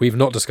together? We've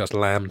not discussed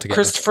Lamb together.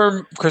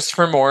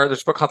 Christopher Moore.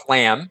 There's a book called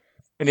Lamb,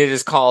 and it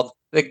is called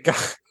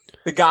The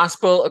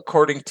Gospel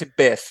According to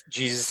Biff,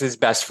 Jesus'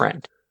 best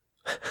friend.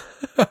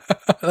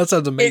 That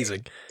sounds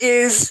amazing. It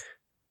is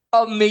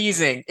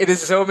amazing. It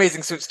is so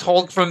amazing. So it's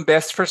told from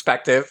Biff's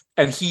perspective,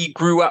 and he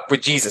grew up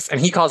with Jesus,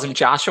 and he calls him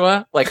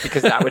Joshua, like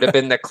because that would have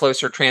been the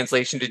closer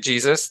translation to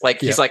Jesus.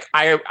 Like he's like,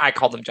 I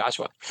called him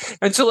Joshua,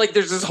 and so like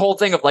there's this whole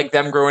thing of like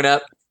them growing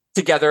up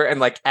together, and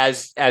like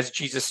as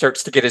Jesus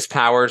starts to get his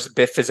powers,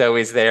 Biff is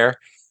always there,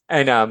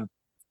 and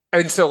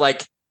so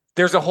like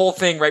there's a whole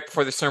thing right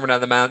before the Sermon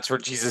on the Mount where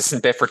Jesus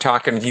and Biff are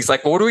talking, and he's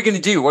like, well, what are we going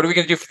to do? What are we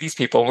going to do for these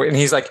people? And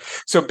he's like,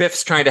 so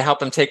Biff's trying to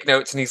help him take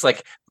notes, and he's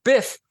like,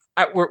 Biff,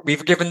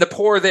 we've given the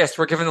poor this,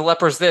 we're giving the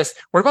lepers this.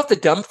 What about the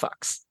dumb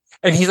fucks?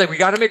 And he's like, we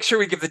got to make sure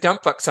we give the dumb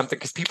fucks something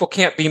because people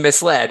can't be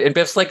misled. And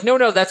Biff's like,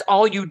 no, that's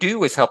all you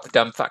do is help the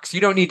dumb fucks.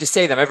 You don't need to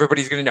say them.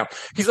 Everybody's going to know.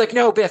 He's like,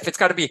 no, Biff, it's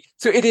got to be.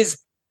 So it is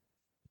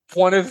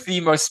one of the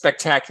most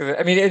spectacular.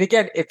 I mean, and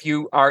again, if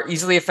you are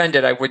easily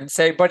offended, I wouldn't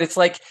say, but it's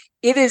like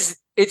it's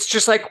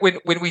just like when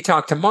we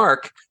talk to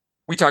Mark.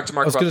 We talked to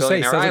Mark about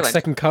Billionaire Island. Like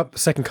second coming.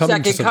 Second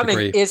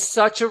Coming is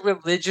such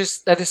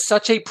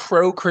a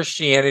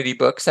pro-Christianity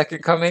book,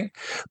 Second Coming,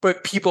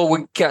 but people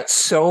would get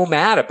so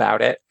mad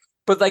about it.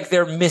 But like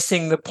they're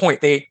missing the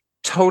point. They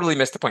totally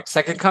missed the point.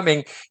 Second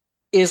Coming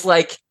is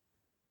like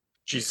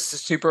Jesus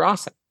is super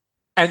awesome.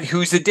 And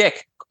who's a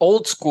dick?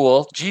 Old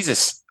school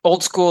Jesus,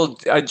 old school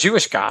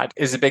Jewish God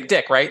is a big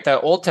dick, right? The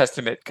Old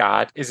Testament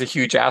God is a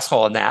huge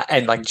asshole in that,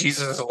 and like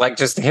Jesus is like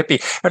just a hippie.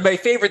 And my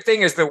favorite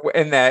thing is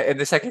in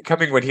the Second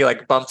Coming when he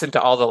like bumps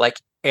into all the like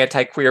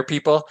anti-queer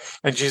people,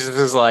 and Jesus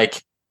is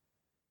like,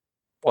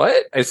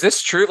 "What is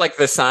this true?" Like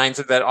the signs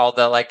of that, all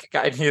the like,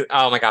 and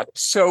oh my God,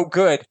 so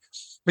good.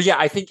 But yeah,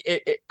 I think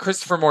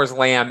Christopher Moore's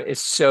Lamb is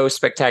so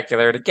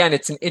spectacular. And again,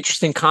 it's an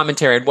interesting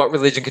commentary on what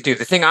religion could do.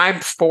 The thing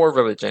I'm for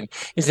religion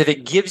is that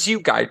it gives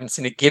you guidance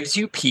and it gives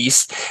you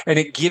peace and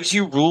it gives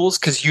you rules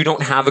because you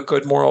don't have a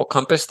good moral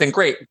compass. Then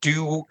great,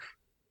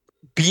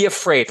 be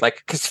afraid.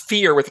 Like, because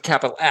fear with a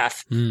capital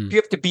F, if you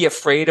have to be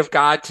afraid of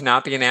God to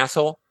not be an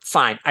asshole,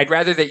 fine. I'd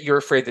rather that you're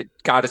afraid that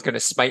God is going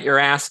to smite your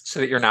ass so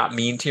that you're not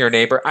mean to your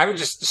neighbor. I would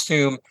just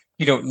assume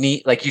you don't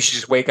need, like, you should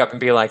just wake up and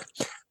be like,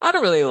 I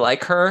don't really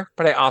like her,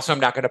 but I also am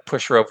not going to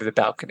push her over the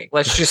balcony.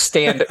 Let's just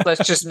stand.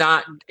 Let's just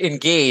not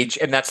engage,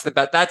 and that's the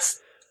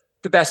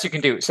best you can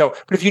do. So,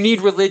 but if you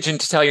need religion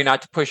to tell you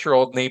not to push your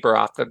old neighbor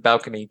off the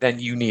balcony, then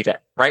you need it,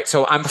 right?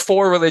 So I'm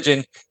for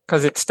religion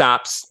because it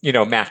stops,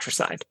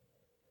 matricide.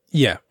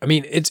 Yeah, I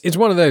mean, it's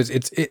one of those.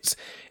 It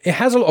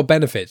has a lot of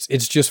benefits.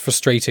 It's just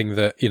frustrating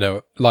that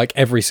like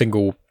every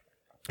single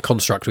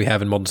construct we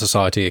have in modern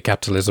society,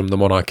 capitalism, the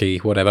monarchy,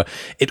 whatever,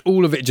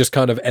 all of it just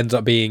kind of ends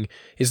up being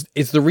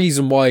it's the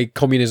reason why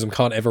communism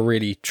can't ever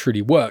really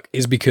truly work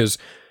is because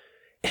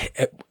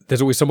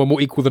there's always someone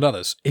more equal than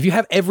others. If you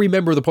have every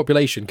member of the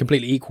population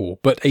completely equal,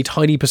 but a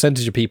tiny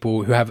percentage of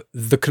people who have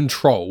the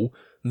control,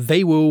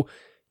 they will,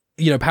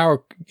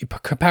 power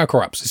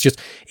corrupts. It's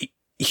just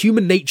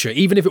human nature.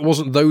 Even if it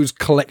wasn't those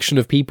collection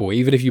of people,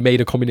 even if you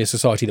made a communist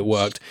society that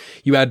worked,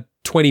 you had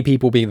 20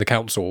 people being the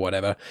council or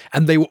whatever,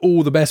 and they were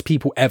all the best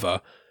people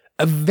ever.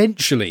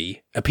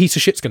 Eventually, a piece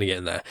of shit's going to get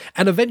in there.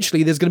 And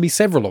eventually, there's going to be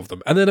several of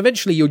them. And then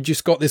eventually, you've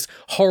just got this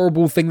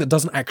horrible thing that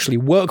doesn't actually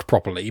work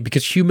properly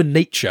because human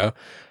nature,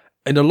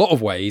 in a lot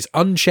of ways,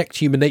 unchecked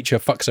human nature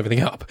fucks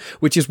everything up.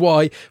 Which is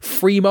why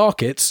free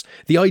markets,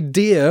 the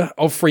idea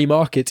of free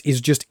markets is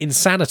just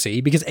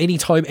insanity because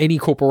anytime any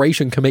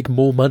corporation can make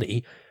more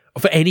money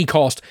for any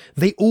cost,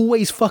 they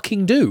always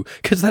fucking do.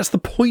 Because that's the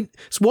point.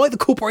 It's why the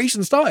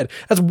corporation started.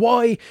 That's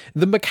why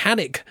the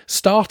mechanic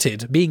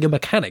started being a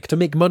mechanic, to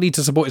make money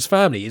to support his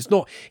family. It's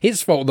not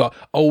his fault that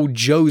old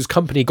Joe's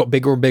company got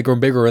bigger and bigger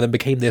and bigger and then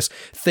became this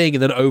thing.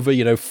 And then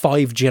over,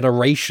 5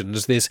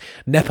 generations, this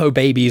Nepo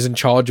baby is in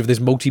charge of this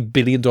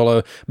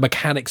multi-billion-dollar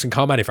mechanics and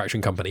car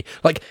manufacturing company.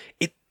 Like,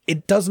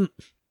 it doesn't...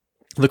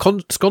 The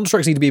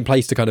constructs need to be in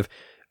place to kind of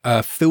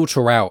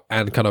filter out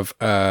and kind of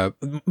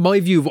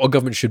my view of what a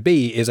government should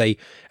be is a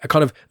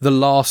kind of the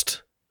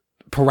last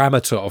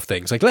parameter of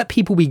things. Like, let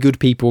people be good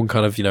people and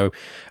kind of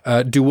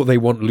do what they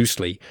want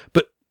loosely,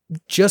 but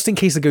just in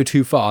case they go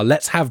too far,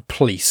 let's have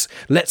police,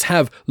 let's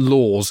have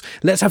laws,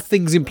 let's have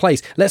things in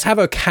place, let's have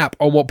a cap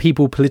on what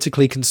people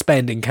politically can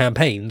spend in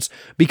campaigns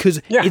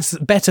because it's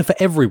better for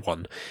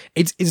everyone.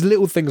 It's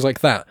little things like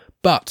that.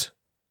 But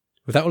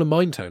with that all in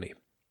mind, Tony,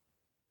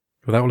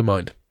 there's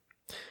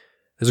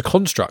a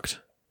construct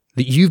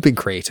that you've been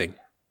creating,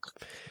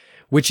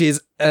 which is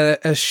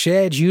a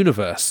shared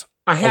universe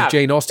of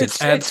Jane Austen.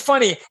 It's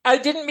funny.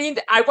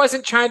 I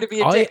wasn't trying to be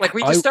a dick. Like,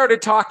 we just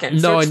started talking,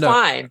 so it's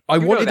fine. I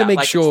wanted to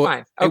make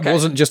sure it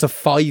wasn't just a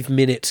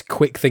 5-minute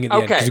quick thing at the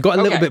end, because you've got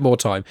a little bit more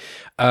time.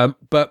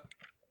 But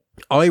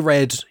I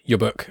read your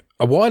book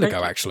a while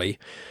ago, actually.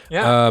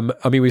 Yeah.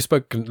 I mean, we've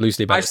spoken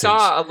loosely about it. I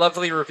saw a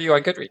lovely review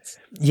on Goodreads.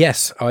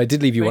 Yes, I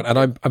did leave you one, and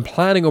I'm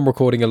planning on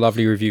recording a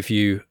lovely review for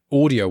you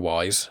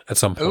audio-wise at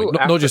some point.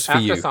 Not just for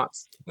you.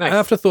 Afterthoughts. Nice.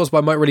 Afterthoughts, but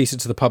I might release it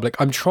to the public.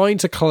 I'm trying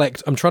to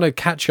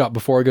catch up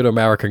before I go to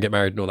America and get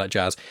married and all that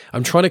jazz.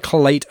 I'm trying to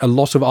collate a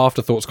lot of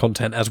Afterthoughts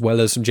content as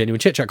well as some genuine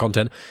chit-chat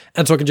content,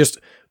 and so I can just,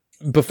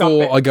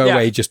 before I go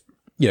away, just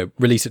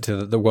release it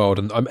to the world,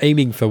 and I'm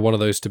aiming for one of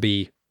those to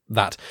be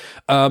that.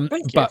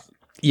 Thank you.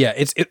 Yeah,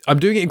 I'm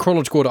doing it in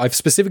chronological order. I've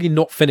specifically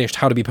not finished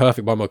How to Be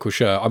Perfect by Michael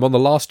Schur. I'm on the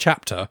last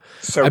chapter.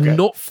 I'm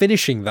not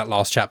finishing that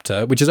last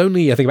chapter, which is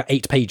only, I think, about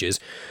 8 pages,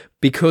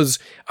 because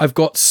I've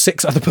got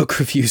 6 other book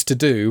reviews to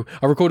do.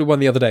 I recorded one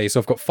the other day, so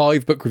I've got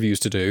 5 book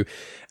reviews to do.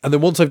 And then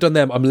once I've done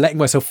them, I'm letting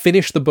myself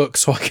finish the book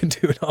so I can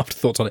do an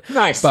afterthoughts on it.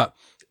 Nice. But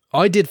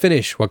I did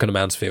finish Welcome to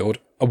Mansfield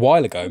a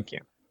while ago. Thank you.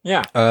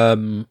 Yeah.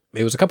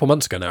 It was a couple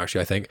months ago now,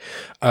 actually, I think.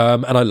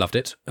 And I loved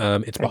it.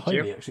 It's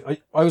behind me,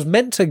 actually. I was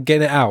meant to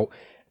get it out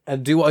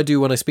and do what I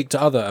do when I speak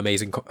to other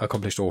amazing,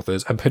 accomplished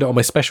authors and put it on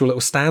my special little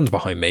stand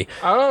behind me.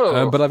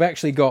 Oh. But I've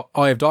actually got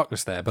Eye of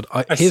Darkness there. But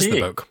here's the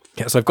book.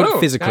 Yeah, so I've got it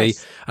physically,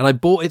 and I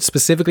bought it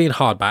specifically in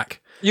hardback.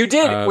 You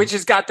did, which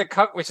has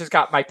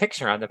got my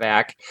picture on the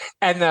back,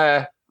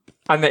 and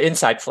on the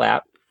inside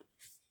flap.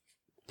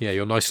 Yeah,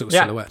 your nice little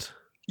silhouette.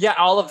 Yeah,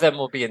 all of them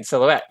will be in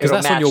silhouette. Because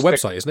that's on your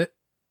website, isn't it?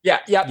 Yeah.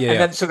 And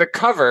then so the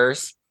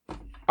covers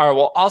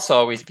will also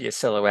always be a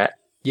silhouette.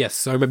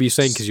 Yes, I remember you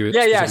saying because you were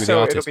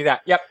so it'll be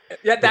that. Yep.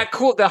 Yeah, that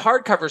cool. The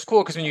hardcover is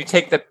cool because when you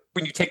take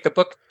the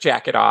book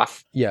jacket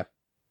off,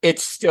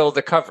 it's still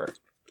the cover.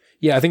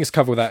 Yeah, I think it's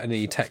covered with that in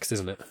the text,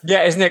 isn't it?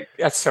 Yeah, isn't it?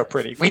 That's so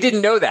pretty. We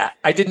didn't know that.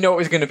 I didn't know it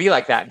was going to be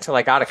like that until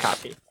I got a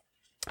copy.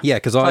 Yeah,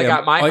 because I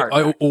got my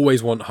I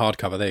always want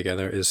hardcover. There you go.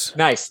 There it is.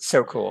 Nice.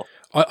 So cool.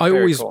 I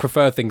always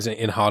prefer things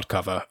in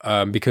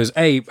hardcover because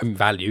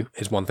value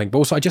is one thing, but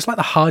also I just like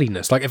the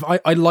hardiness. Like if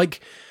I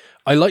like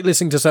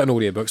listening to certain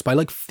audiobooks, but I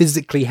like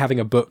physically having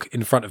a book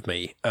in front of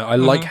me. I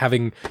like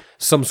having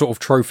some sort of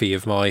trophy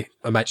of my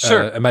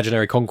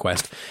imaginary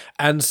conquest,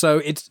 and so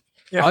it's.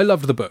 Yeah. I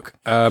loved the book,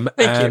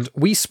 and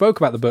we spoke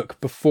about the book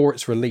before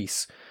its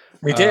release.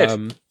 We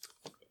did.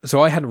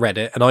 So I hadn't read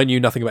it, and I knew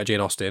nothing about Jane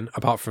Austen,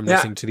 apart from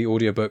listening to the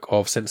audiobook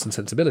of Sense and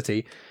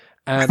Sensibility.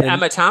 And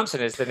Emma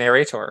Thompson is the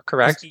narrator,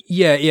 correct?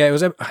 Yeah, it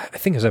was. I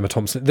think it was Emma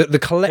Thompson. The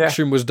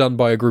collection was done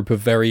by a group of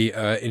very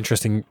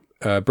interesting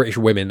British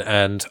women,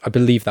 and I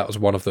believe that was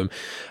one of them.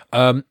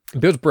 It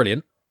was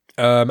brilliant,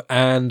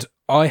 and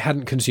I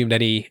hadn't consumed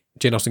any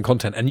Jane Austen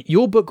content, and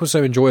your book was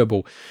so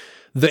enjoyable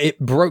that it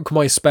broke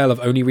my spell of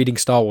only reading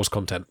Star Wars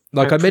content.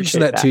 Like I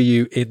mentioned that to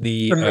you in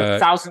the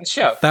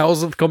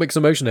 1000th Comics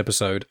in Motion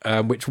episode,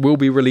 which will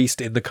be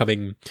released in the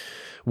coming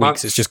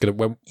weeks. It's just going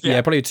to,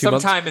 probably 2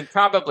 months. Sometime in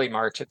probably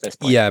March at this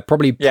point. Yeah,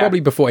 probably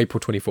before April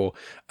 24.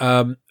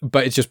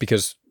 But it's just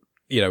because,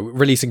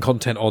 releasing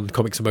content on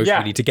Comics in Motion,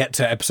 we need to get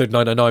to episode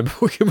 999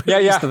 before we can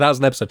release the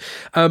 1000th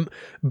episode.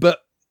 But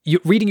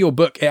reading your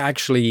book,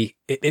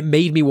 it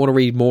made me want to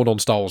read more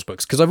non-Star Wars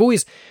books, because I've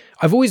always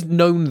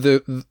known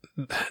the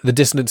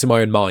dissonance in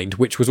my own mind,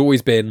 which was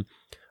always been,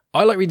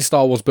 I like reading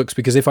Star Wars books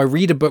because if I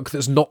read a book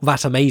that's not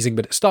that amazing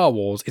but it's Star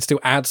Wars, it still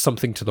adds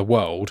something to the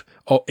world,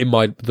 or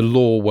the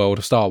lore world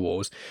of Star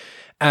Wars.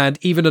 And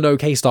even an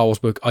okay Star Wars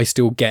book, I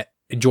still get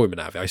enjoyment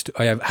out of it.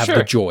 I have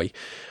the joy.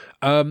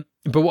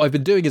 But what I've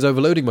been doing is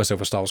overloading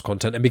myself with Star Wars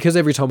content, and because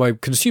every time I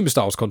consume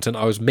Star Wars content,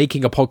 I was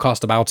making a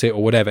podcast about it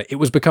or whatever, it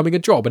was becoming a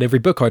job, and every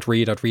book I'd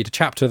read a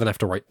chapter, then have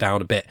to write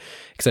down a bit,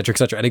 etc.,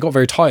 etc., and it got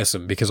very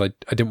tiresome because I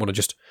didn't want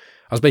to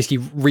I was basically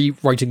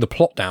rewriting the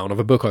plot down of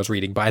a book I was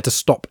reading, but I had to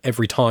stop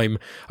every time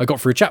I got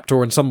through a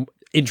chapter and some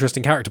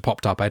interesting character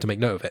popped up. I had to make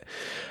note of it.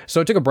 So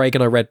I took a break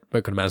and I read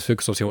Book of Mansfield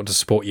because obviously I wanted to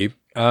support you.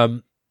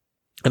 And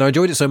I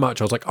enjoyed it so much,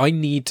 I was like, I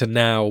need to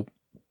now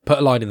put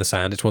a line in the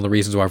sand. It's one of the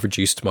reasons why I've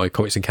reduced my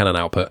Comics and Canon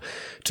output,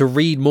 to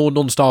read more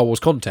non-Star Wars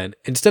content.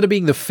 Instead of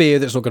being the fear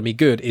that it's not going to be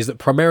good, is that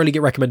primarily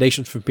get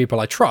recommendations from people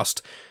I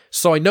trust,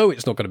 so I know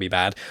it's not going to be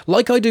bad.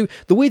 Like I do.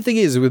 The weird thing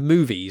is with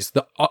movies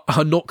that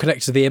are not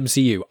connected to the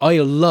MCU,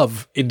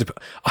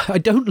 I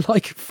don't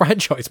like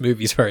franchise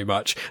movies very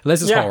much,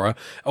 unless it's horror,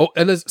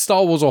 unless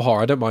Star Wars or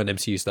horror. I don't mind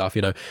MCU stuff,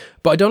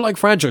 but I don't like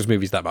franchise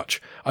movies that much.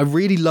 I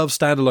really love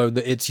standalone,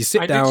 that it's you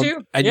sit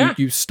down and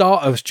you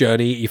start a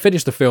journey, you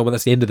finish the film, and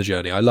that's the end of the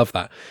journey. I love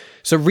that.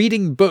 So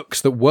reading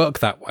books that work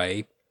that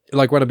way,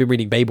 like when I've been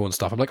reading Babel and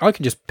stuff, I'm like, I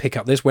can just pick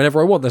up this whenever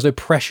I want. There's no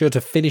pressure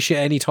to finish it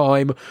any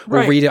time or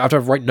read it. I don't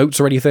have to write notes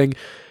or anything.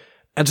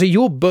 And so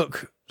your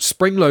book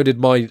spring-loaded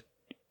my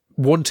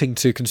wanting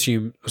to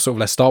consume sort of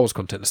less Star Wars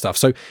content and stuff.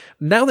 So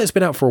now that it's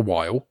been out for a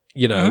while,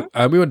 we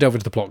won't delve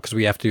into the plot because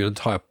we have to do an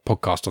entire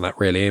podcast on that,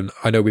 really. And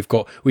I know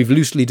we've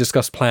loosely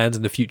discussed plans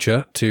in the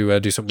future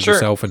to do something with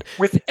yourself and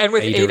with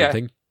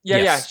Ada.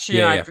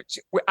 She and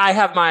I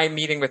have my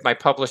meeting with my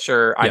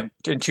publisher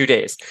in 2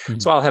 days. Mm-hmm.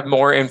 So I'll have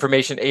more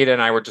information. Ada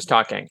and I were just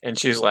talking, and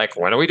she's like,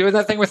 when are we doing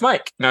that thing with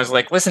Mike? And I was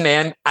like, listen,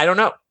 man, I don't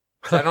know.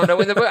 I don't know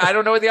when I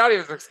don't know when the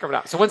audiobook's coming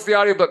out. So once the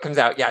audiobook comes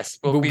out,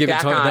 we'll be give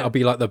back it time. on. That'll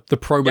be like the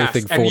promo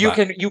thing for and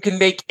you can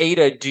make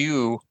Ada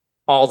do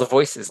all the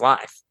voices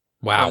live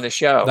on the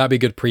show. That'd be a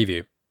good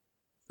preview.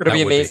 It'll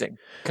be amazing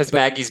because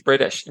Maggie's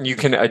British, and you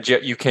can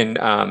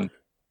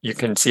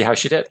see how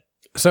she did.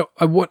 So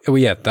that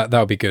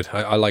would be good.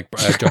 I like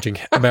judging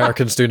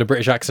Americans doing a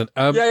British accent.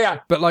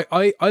 But like,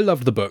 I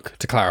loved the book,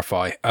 to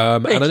clarify.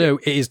 And I know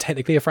it is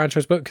technically a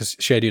franchise book because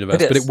shared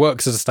universe, but it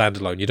works as a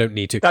standalone. You don't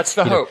need to. That's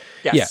the hope.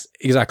 Yes. Yeah,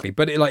 exactly.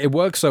 But it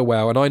works so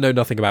well, and I know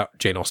nothing about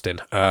Jane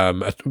Austen.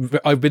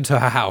 I've been to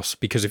her house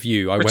because of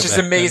you. Which is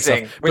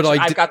amazing.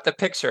 I've got the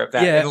picture of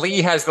that. Yeah. And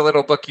Lee has the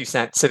little book you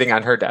sent sitting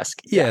on her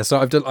desk. Yeah.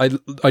 So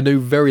I know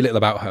very little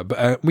about her,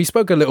 but we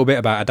spoke a little bit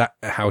about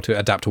how to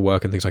adapt to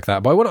work and things like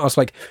that. But I want to ask,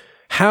 like,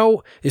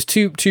 how is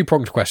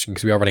two-pronged question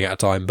because we are running out of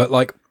time, but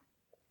like,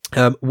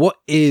 what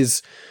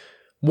has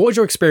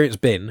your experience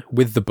been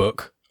with the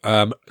book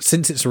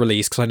since its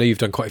release? Because I know you've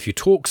done quite a few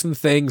talks and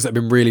things that have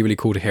been really, really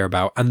cool to hear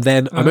about. And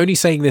then I'm only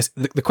saying this,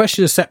 the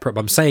question is separate,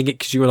 but I'm saying it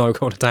because you and I will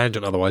go on a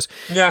tangent otherwise.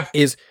 Yeah.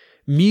 Is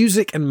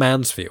music and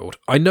Mansfield.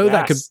 I know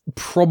that could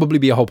probably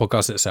be a whole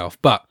podcast in itself,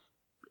 but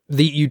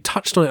you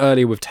touched on it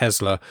earlier with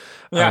Tesla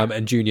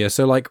and Junior.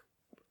 So like,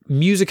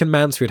 music and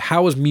Mansfield,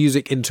 how has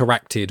music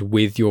interacted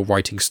with your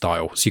writing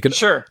style? So you can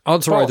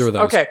answer either of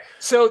those. Okay,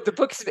 so the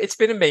book, it's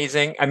been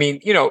amazing. I mean,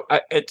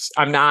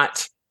 I'm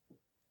not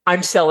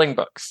I'm selling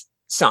books,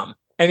 some.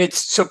 And it's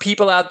so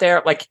people out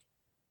there, like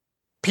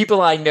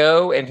people I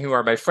know and who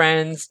are my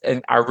friends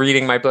and are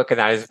reading my book, and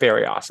that is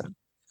very awesome.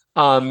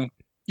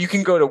 You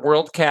can go to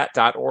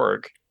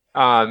worldcat.org,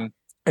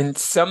 and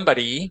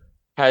somebody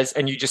has,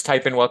 and you just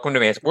type in welcome to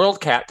Maine.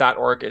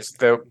 Worldcat.org is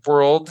the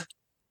world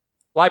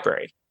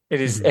library. It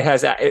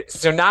has,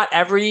 so not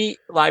every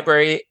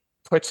library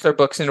puts their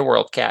books into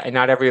WorldCat, and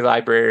not every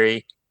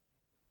library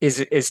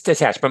is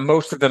detached, but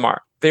most of them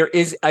are. There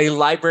is a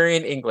library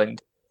in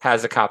England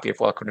has a copy of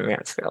Welcome to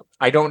Mansfield.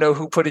 I don't know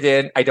who put it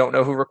in. I don't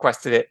know who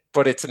requested it,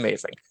 but it's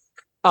amazing.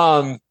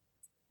 So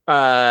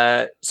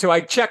I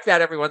check that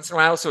every once in a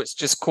while. So it's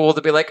just cool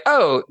to be like,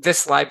 oh,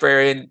 this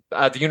library in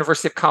the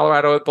University of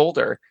Colorado at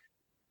Boulder,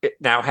 it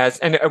now has,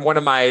 and one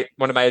of my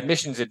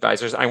admissions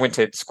advisors, I went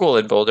to school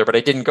in Boulder, but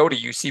I didn't go to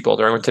UC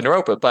Boulder. I went to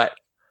Naropa, but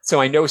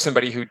so I know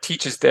somebody who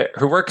teaches there,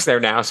 who works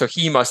there now. So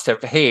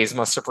Hayes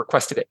must have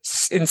requested it.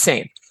 It's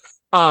insane.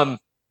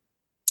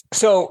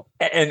 So,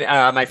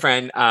 and my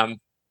friend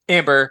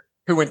Amber,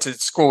 who went to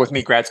school with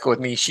me, grad school with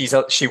me, she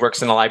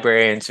works in the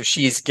library, and so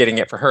she's getting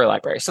it for her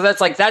library. So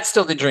that's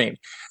still the dream.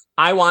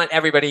 I want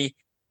everybody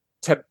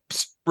to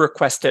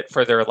request it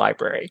for their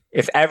library.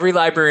 If every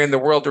library in the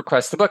world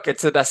requests the book,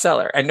 it's a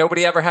bestseller, and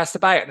nobody ever has to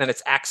buy it. And then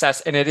it's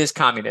access, and it is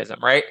communism,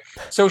 right?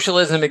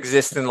 Socialism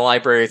exists in the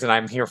libraries, and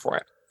I'm here for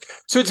it.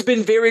 So it's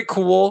been very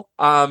cool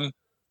to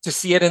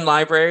see it in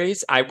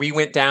libraries. We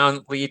went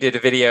down. Lee did a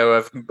video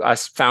of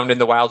us found in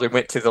the wild. We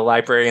went to the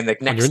library in the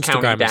next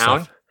county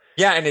down.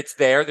 Yeah, and it's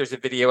there. There's a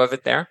video of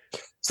it there.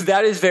 So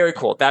that is very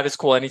cool. That is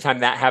cool anytime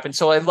that happens.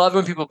 So I love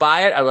when people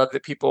buy it. I love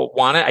that people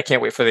want it. I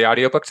can't wait for the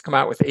audiobook to come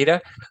out with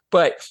Ada.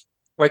 But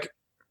like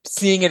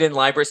seeing it in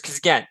libraries, because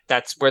again,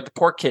 that's where the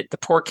poor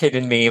kid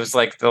in me was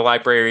like, the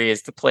library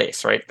is the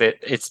place, right? That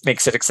it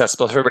makes it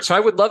accessible to everybody. So I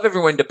would love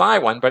everyone to buy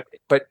one, but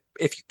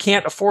if you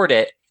can't afford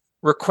it,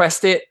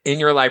 request it in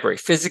your library,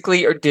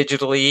 physically or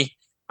digitally,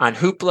 on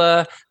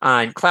Hoopla,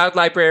 on Cloud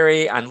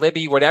Library, on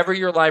Libby, whatever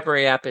your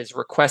library app is,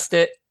 request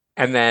it.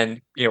 And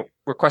then,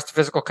 request a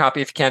physical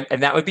copy if you can.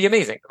 And that would be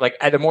amazing. Like,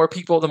 the more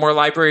people, the more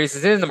libraries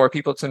it's in, the more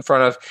people it's in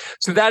front of.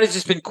 So that has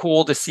just been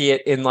cool to see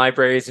it in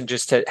libraries and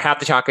just to have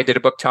the talk. I did a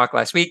book talk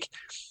last week.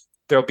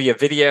 There'll be a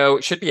video.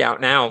 It should be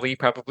out now. Lee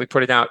probably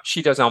put it out.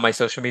 She does all my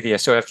social media.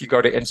 So if you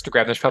go to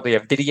Instagram, there's probably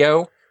a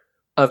video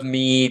of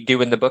me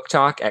doing the book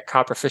talk at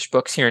Copperfish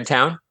Books here in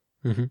town.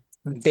 Mm-hmm.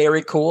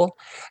 Very cool.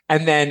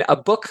 And then a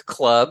book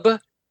club,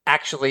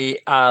 actually,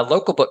 a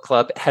local book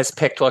club has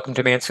picked Welcome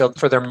to Mansfield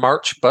for their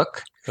March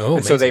book. Oh,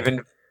 and so they've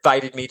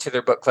invited me to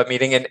their book club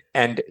meeting,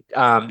 and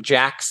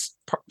Jax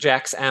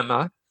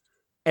Emma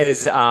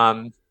is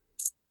going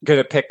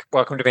to pick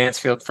Welcome to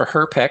Mansfield for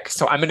her pick.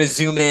 So I'm going to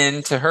zoom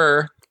in to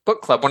her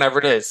book club whenever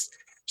it is.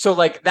 So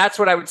like that's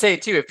what I would say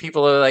too. If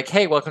people are like,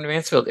 "Hey, Welcome to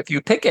Mansfield," if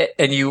you pick it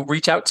and you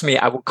reach out to me,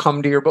 I will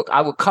come to your book.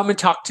 I will come and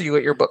talk to you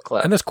at your book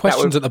club. And there's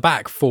questions at the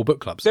back for book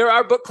clubs. There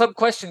are book club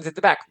questions at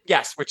the back,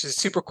 yes, which is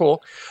super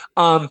cool.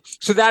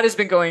 So that has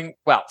been going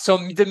well. So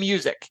the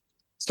music.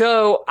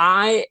 So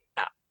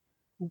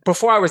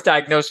before I was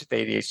diagnosed with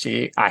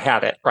ADHD, I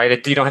had it,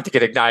 right? You don't have to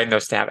get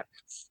diagnosed to have it.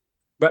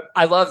 But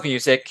I love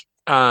music.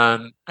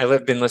 I've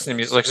been listening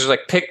to music.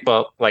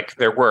 Like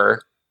there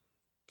were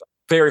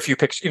very few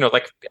pictures,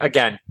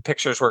 again,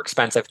 pictures were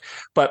expensive,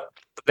 but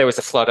there was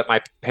a flood at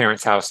my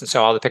parents' house. And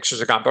so all the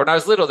pictures are gone. But when I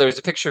was little, there was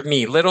a picture of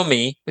me, little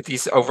me, with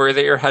these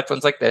over-the-ear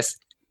headphones like this,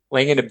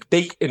 laying in a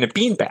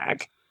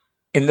beanbag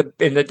in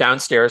the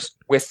downstairs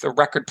with the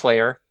record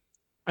player.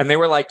 And they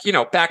were like,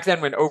 back then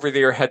when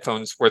over-the-ear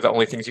headphones were the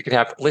only things you could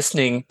have,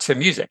 listening to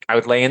music. I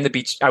would lay in the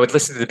beach. I would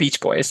listen to the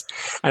Beach Boys,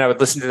 and I would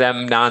listen to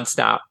them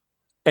nonstop,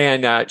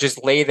 and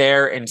just lay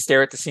there and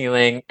stare at the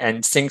ceiling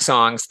and sing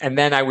songs. And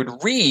then I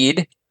would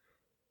read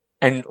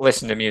and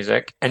listen to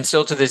music. And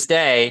still to this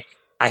day,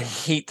 I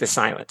hate the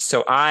silence.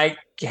 So I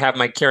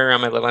carry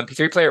around my little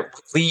MP3 player.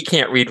 Lee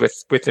can't read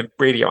with the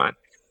radio on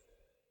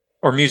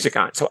or music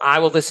on. So I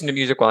will listen to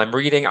music while I'm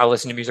reading. I'll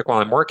listen to music while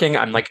I'm working.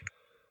 I'm like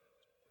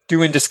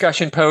doing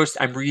discussion posts.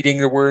 I'm reading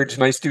the words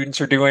my students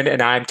are doing,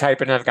 and I'm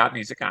typing, and I've got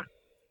music on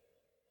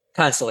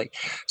constantly.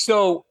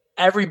 So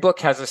every book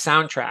has a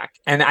soundtrack,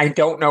 and I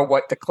don't know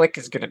what the click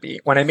is going to be.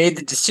 When I made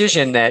the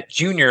decision that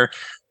Junior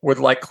would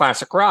like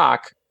classic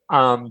rock,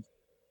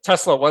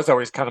 Tesla was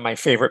always kind of my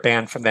favorite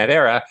band from that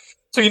era.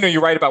 So,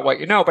 you write about what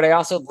you know, but I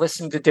also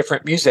listen to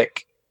different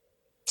music.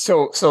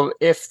 So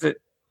if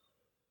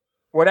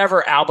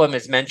whatever album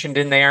is mentioned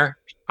in there,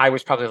 I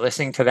was probably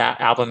listening to that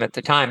album at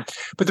the time.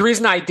 But the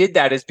reason I did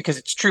that is because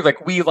it's true.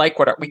 Like we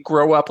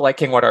grow up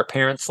liking what our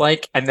parents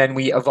like, and then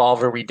we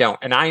evolve or we don't.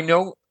 And I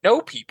know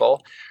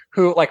people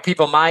who, like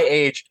people my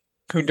age,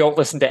 who don't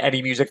listen to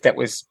any music that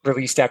was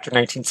released after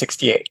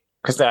 1968,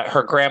 because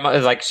her grandma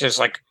is like, just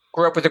like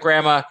grew up with a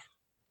grandma,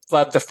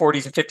 loved the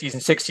 40s and 50s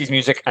and 60s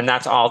music, and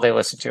that's all they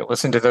listen to.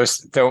 Listen to those,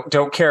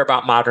 don't care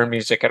about modern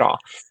music at all.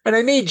 And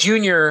I made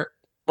Junior,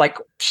 like,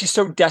 she's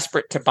so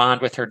desperate to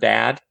bond with her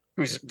dad,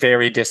 who's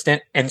very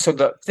distant. And so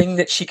the thing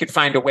that she could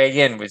find a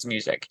way in was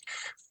music.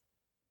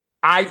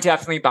 I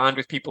definitely bond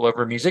with people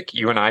over music.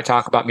 You and I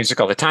talk about music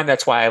all the time.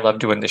 That's why I love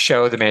doing the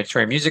show, the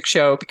Mandatory Music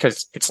Show,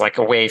 because it's like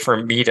a way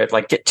for me to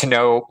like get to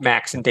know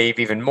Max and Dave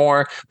even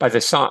more by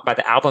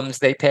the albums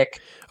they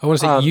pick. I want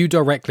to say you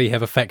directly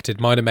have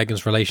affected mine and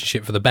Megan's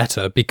relationship for the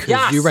better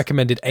because you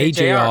recommended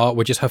AJR,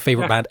 which is her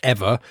favorite band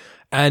ever.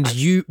 And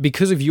you,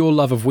 because of your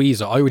love of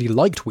Weezer, I already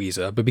liked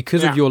Weezer, but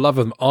because of your love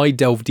of them, I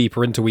delved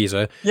deeper into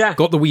Weezer,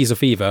 got the Weezer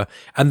fever,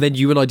 and then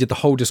you and I did the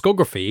whole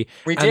discography.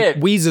 We did.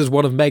 Weezer's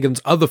one of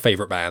Megan's other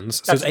favorite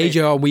bands. So it's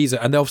AJR and Weezer,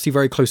 and they're obviously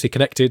very closely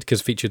connected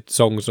because featured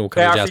songs and all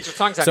kinds of jazz. Featured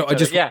songs on so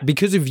each other,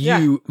 because of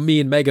you, me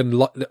and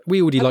Megan,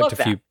 we already liked a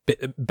few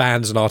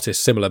bands and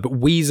artists similar, but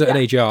Weezer and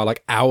AJR are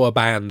like our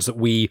bands that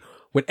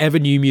whenever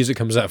new music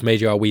comes out from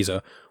AJR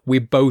Weezer,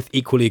 we're both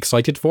equally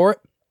excited for it.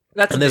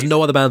 There's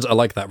no other bands that are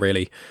like that,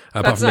 really,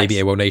 apart from maybe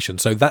AWOL Nation.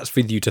 So that's for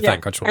you to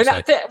thank, I just want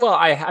to say.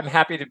 I'm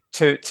happy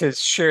to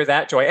share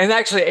that joy. And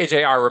actually,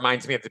 AJR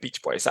reminds me of the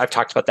Beach Boys. I've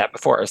talked about that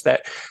before, is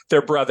that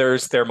they're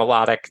brothers, they're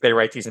melodic, they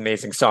write these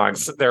amazing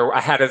songs. They're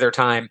ahead of their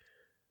time.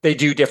 They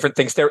do different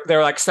things. They're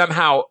like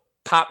somehow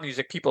pop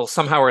music people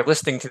somehow are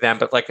listening to them,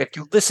 but like if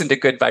you listen to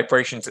Good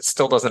Vibrations, it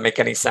still doesn't make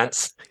any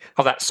sense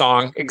how that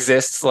song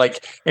exists.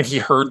 Like, and he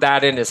heard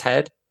that in his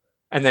head,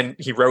 and then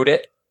he wrote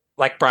it.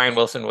 Like Brian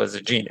Wilson was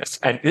a genius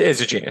and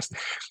is a genius.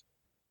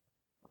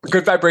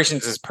 Good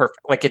Vibrations is perfect.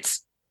 Like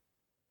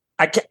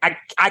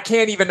I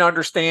can't even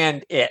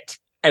understand it,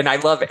 and I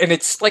love it. And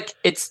it's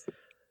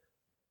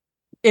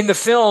in the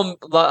film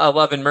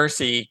Love and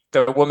Mercy.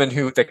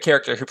 The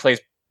character who plays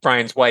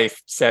Brian's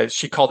wife says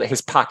she called it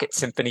his pocket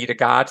symphony to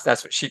God.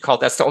 That's what she called.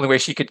 That's the only way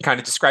she could kind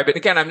of describe it. And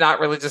again, I'm not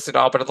religious at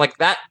all, but I'm like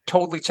that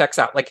totally checks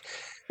out. Like,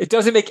 it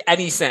doesn't make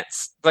any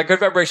sense. Like Good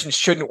Vibrations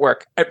shouldn't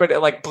work, but it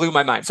like blew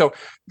my mind. So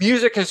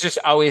music is just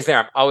always there.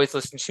 I'm always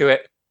listening to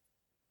it.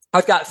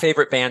 I've got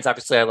favorite bands.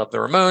 Obviously, I love the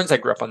Ramones. I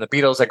grew up on the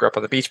Beatles. I grew up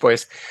on the Beach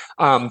Boys.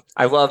 I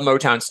love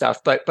Motown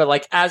stuff. But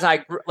like as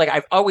I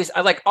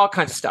like all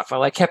kinds of stuff. I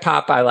like hip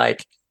hop. I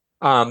like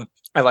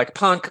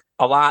punk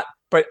a lot.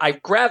 But I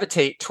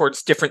gravitate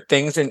towards different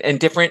things and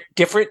different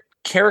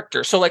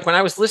characters. So like when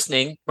I was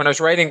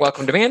writing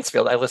Welcome to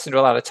Mansfield, I listened to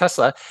a lot of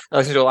Tesla. I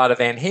listened to a lot of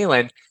Van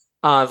Halen.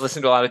 I've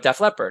listened to a lot of Def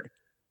Leppard,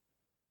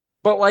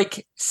 but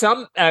like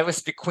I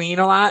listened to Queen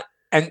a lot,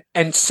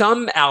 and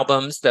some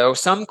albums though,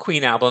 some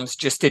Queen albums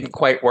just didn't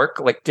quite work.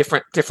 Like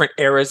different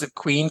eras of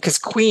Queen, because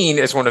Queen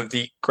is one of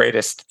the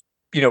greatest,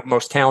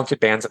 most talented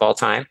bands of all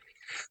time.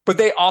 But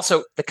they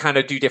kind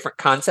of do different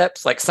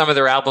concepts. Like some of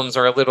their albums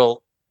are a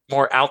little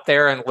more out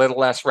there and a little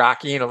less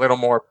rocky and a little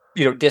more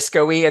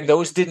disco-y, and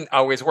those didn't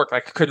always work.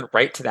 Like I couldn't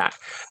write to that.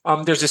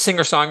 There's a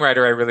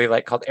singer-songwriter I really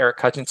like called Eric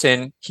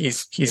Hutchinson.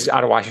 He's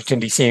out of Washington,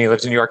 D.C., and he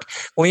lives in New York.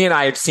 Lee and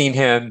I have seen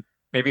him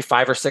maybe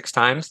 5 or 6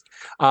 times.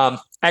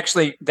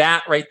 Actually,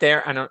 that right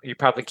there, you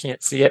probably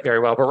can't see it very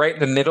well, but right in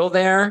the middle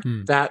there,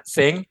 that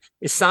thing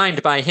is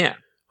signed by him.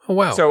 Oh,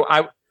 wow. So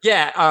I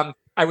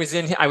was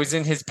in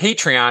his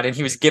Patreon, and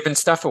he was giving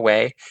stuff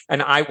away,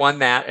 and I won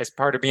that as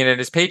part of being in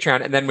his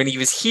Patreon. And then when he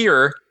was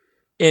here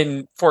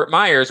in Fort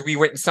Myers, we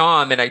went and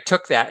saw him, and I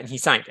took that, and he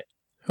signed it.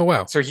 Oh,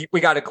 wow. So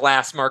we got a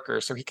glass marker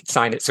so he could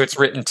sign it. So it's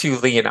written to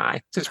Lee and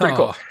I. So it's pretty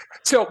cool.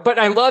 So, but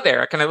I love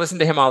Eric, and I listen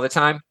to him all the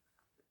time,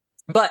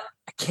 but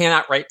I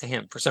cannot write to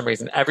him for some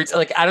reason. I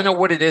don't know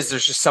what it is.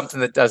 There's just something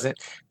that doesn't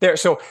there.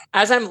 So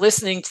as I'm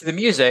listening to the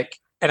music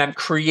and I'm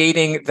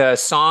creating the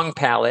song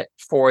palette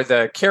for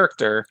the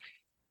character,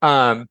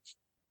 that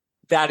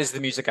is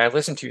the music I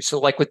listen to. So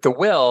like with The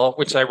Will,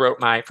 which I wrote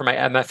for my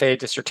MFA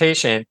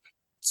dissertation,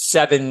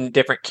 7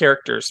 different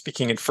characters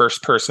speaking in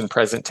first person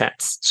present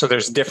tense. So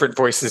there's different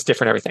voices,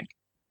 different everything.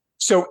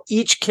 So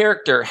each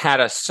character had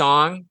a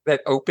song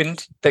that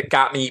opened that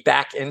got me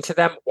back into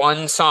them.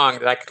 One song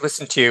that I could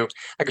listen to.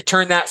 I could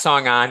turn that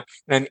song on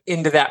and then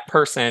into that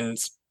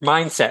person's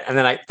mindset.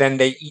 And then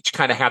they each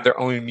kind of have their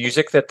own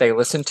music that they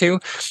listen to.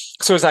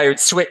 So as I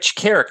would switch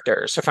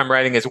characters, so if I'm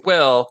writing as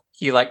Will,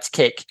 he likes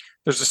Cake.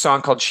 There's a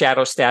song called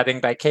Shadow Stabbing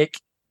by Cake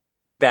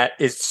that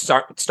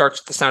starts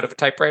with the sound of a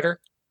typewriter.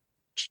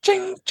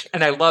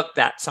 And I love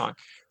that song.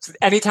 So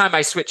anytime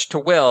I switched to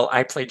Will,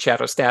 I played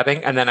Shadow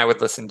Stabbing, and then I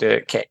would listen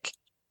to Cake.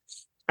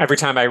 Every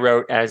time I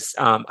wrote as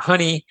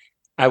Honey,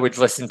 I would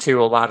listen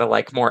to a lot of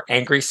like more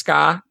angry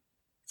ska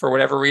for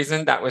whatever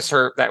reason. That was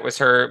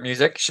her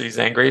music. She's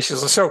angry.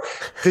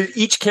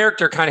 Each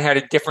character kind of had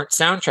a different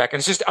soundtrack,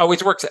 and it just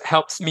always works. It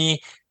helps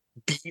me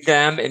be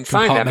them and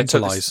find them.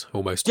 Compartmentalize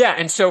almost. Yeah,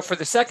 and so for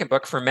the second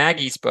book, for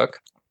Maggie's book,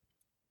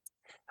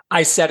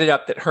 I set it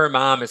up that her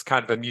mom is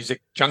kind of a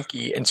music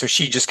junkie, and so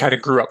she just kind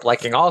of grew up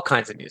liking all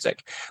kinds of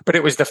music. But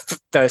it was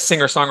the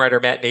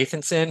singer-songwriter Matt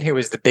Nathanson who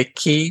was the big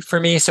key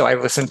for me. So I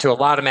listened to a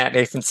lot of Matt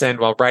Nathanson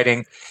while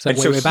writing. Is that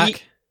Way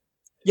Back?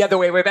 Yeah, The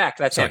Way Back.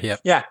 That's it.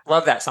 Yeah,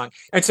 love that song.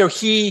 And so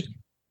he's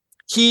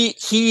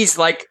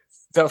like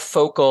the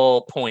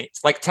focal point.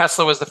 Like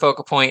Tesla was the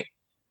focal point.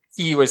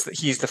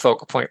 He's the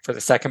focal point for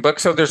the second book.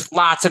 So there's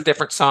lots of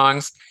different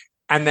songs.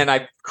 And then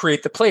I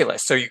create the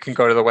playlist. So you can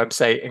go to the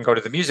website and go to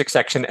the music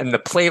section, and the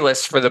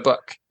playlist for the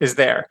book is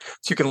there.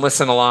 So you can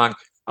listen along.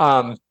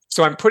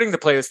 So I'm putting the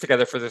playlist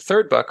together for the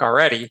third book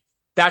already.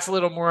 that's a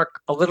little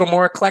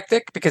more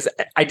eclectic because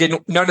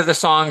none of the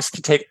songs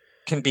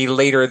can be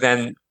later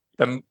than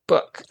the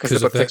book because the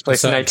book takes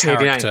place in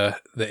 1989.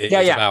 Character that it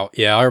is about.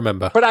 Yeah, I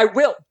remember.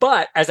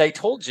 But as I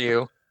told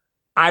you,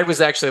 I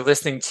was actually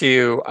listening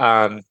to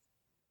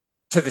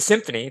the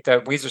symphony,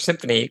 the Weezer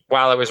symphony,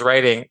 while I was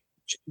writing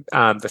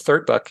the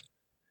third book.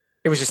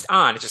 It was just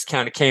on. It just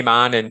kind of came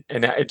on and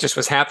it just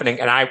was happening.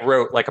 And I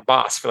wrote like a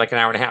boss for like an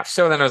hour and a half.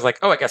 So then I was like,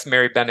 oh, I guess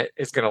Mary Bennett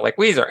is going to like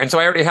Weezer. And so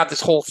I already have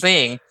this whole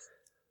thing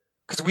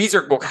because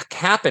Weezer will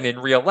happen in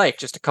real life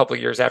just a couple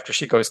of years after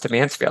she goes to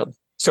Mansfield.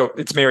 So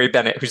it's Mary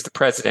Bennett, who's the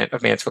president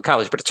of Mansfield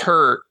College, but it's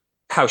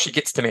how she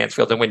gets to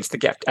Mansfield and wins the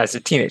gift as a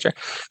teenager.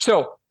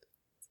 So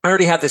I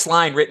already have this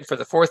line written for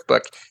the fourth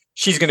book.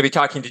 She's going to be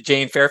talking to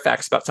Jane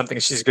Fairfax about something.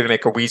 She's going to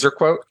make a Weezer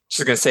quote.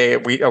 She's going to say a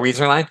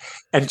Weezer line.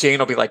 And Jane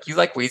will be like, you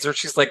like Weezer?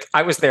 She's like,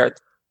 I was there.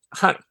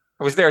 Honey,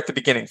 I was there at the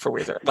beginning for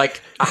Weezer.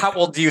 Like, how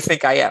old do you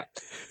think I am?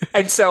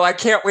 And so I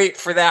can't wait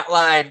for that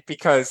line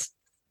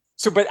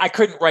but I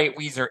couldn't write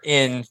Weezer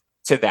in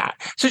to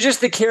that. So just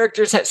the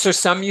characters. So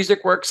some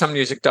music works, some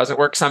music doesn't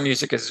work. Some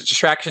music is a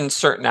distraction.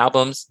 Certain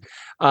albums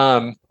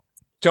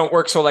don't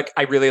work. So like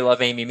I really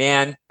love Amy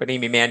Mann, but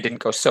Amy Mann didn't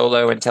go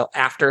solo until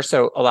after.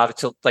 So a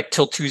lot of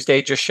Till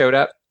Tuesday just showed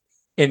up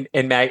in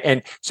Mag.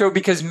 And so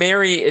because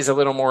Mary is a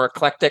little more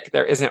eclectic,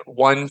 there isn't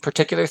one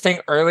particular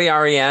thing. Early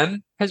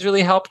REM has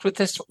really helped with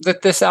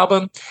this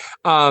album.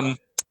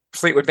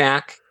 Fleetwood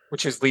Mac,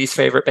 which is Lee's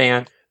favorite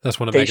band. That's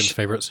one of Megan's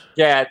favorites.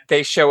 Yeah,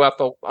 they show up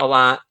a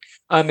lot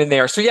in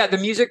there. So yeah, the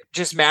music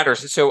just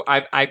matters. So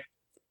I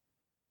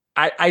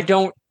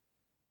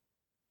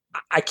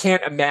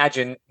can't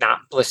imagine not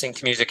listening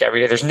to music every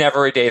day. There's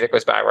never a day that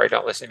goes by where I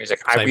don't listen to music.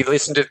 We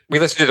listen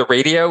to the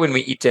radio when we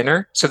eat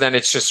dinner. So then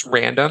it's just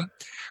random,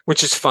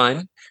 which is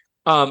fun.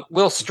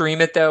 We'll stream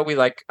it though. We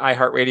like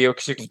iHeartRadio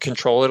because you can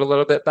control it a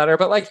little bit better.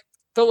 But like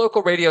the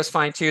local radio is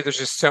fine too. There's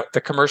just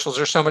the commercials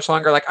are so much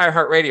longer. Like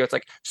iHeartRadio, it's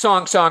like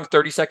song,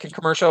 30-second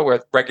commercial,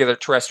 where regular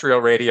terrestrial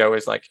radio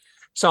is like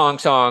song,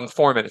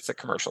 4 minutes of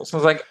commercials. So I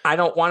was like, I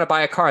don't want to buy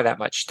a car that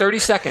much. 30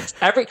 seconds.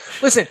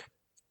 Listen,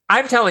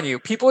 I'm telling you,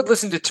 people would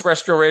listen to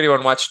terrestrial radio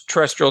and watch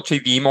terrestrial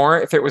TV more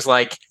if it was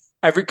like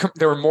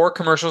there were more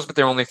commercials, but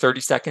they're only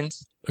 30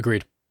 seconds.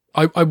 Agreed.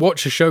 I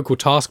watch a show called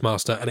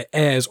Taskmaster, and it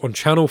airs on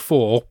Channel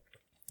 4,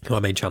 our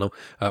main channel,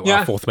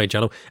 our fourth main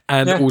channel,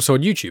 and also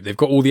on YouTube. They've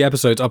got all the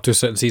episodes up to a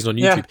certain season on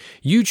YouTube.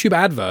 Yeah. YouTube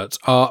adverts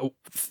are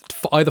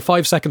either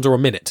 5 seconds or a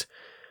minute,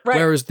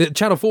 whereas the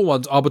Channel 4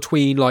 ones are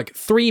between like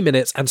 3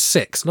 minutes and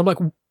 6. And I'm like,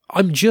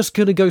 I'm just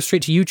going to go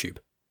straight to YouTube.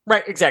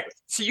 Right, exactly.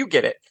 So you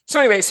get it. So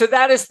anyway, so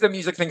that is the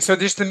music thing. So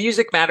there's the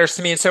music matters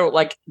to me. And so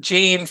like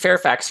Jane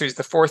Fairfax, who's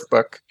the fourth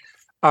book,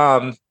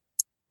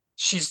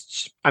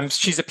 she's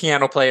a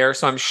piano player.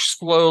 So I'm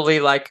slowly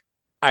like,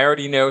 I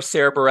already know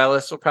Sarah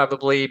Bareilles will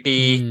probably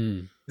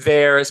be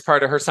there as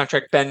part of her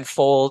soundtrack. Ben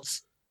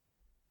Folds.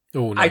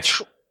 Oh,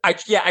 nice.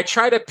 I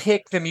try to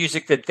pick the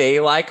music that they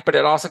like, but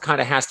it also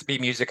kind of has to be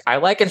music I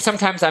like. And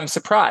sometimes I'm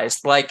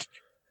surprised. Like,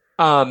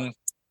 I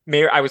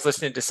was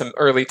listening to some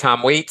early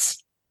Tom Waits.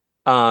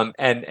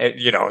 And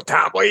you know,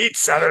 Tom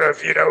Waits. I don't know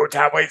if you know who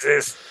Tom Waits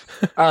is.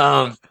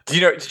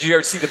 Did you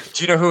ever see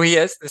do you know who he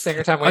is? The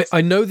singer Tom Waits?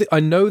 I know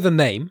the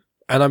name,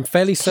 and I'm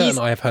fairly certain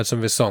I have heard some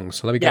of his songs.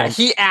 So let me go. Yeah,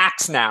 he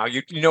acts now.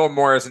 You know him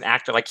more as an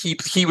actor. Like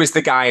he was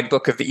the guy in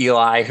Book of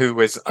Eli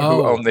who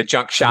owned the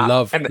junk shop.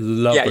 Love Book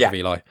of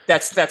Eli.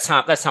 That's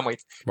Tom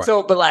Waits. Right.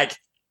 So, but like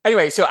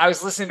anyway, so I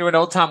was listening to an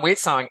old Tom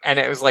Waits song, and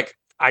it was like.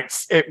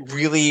 It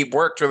really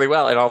worked really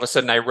well. And all of a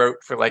sudden I wrote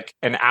for like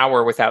an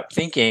hour without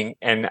thinking.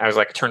 And I was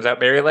like, it turns out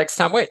Mary likes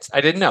Tom Waits.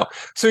 I didn't know.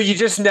 So you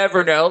just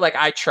never know. Like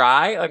I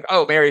try like,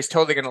 oh, Mary's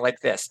totally going to like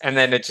this. And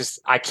then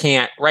I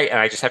can't write and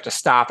I just have to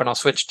stop and I'll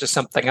switch to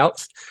something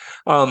else.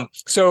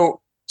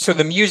 So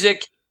the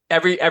music,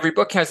 every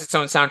book has its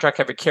own soundtrack,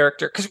 every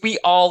character, because we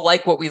all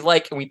like what we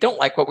like and we don't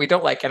like what we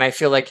don't like. And I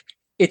feel like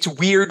it's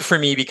weird for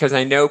me because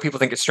I know people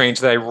think it's strange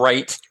that I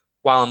write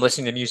while I'm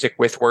listening to music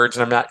with words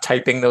and I'm not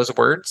typing those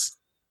words.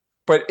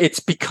 But it's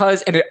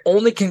because, and it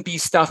only can be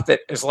stuff that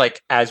is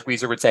like, as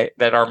Weezer would say,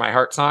 that are my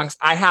heart songs.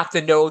 I have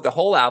to know the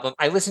whole album.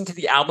 I listen to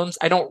the albums.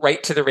 I don't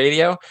write to the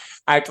radio.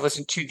 I have to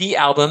listen to the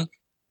album.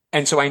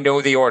 And so I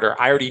know the order.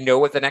 I already know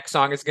what the next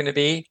song is going to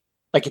be.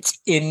 Like it's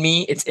in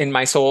me. It's in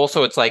my soul.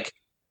 So it's like,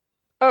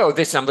 oh, I'm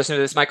listening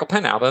to this Michael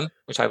Penn album,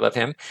 which I love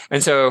him.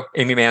 And so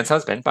Amy Mann's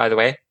husband, by the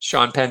way,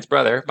 Sean Penn's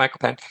brother, Michael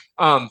Penn.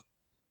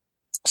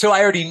 So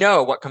I already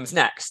know what comes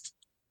next.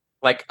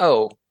 Like,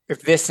 oh,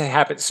 if this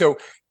happens. So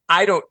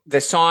the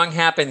song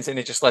happens and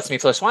it just lets me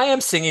flow. So I am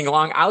singing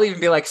along. I'll even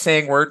be like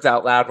saying words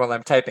out loud while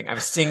I'm typing. I'm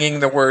singing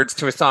the words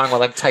to a song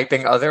while I'm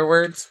typing other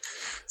words.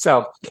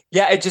 So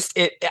yeah,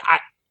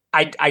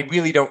 I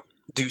really don't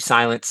do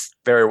silence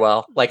very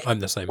well. Like I'm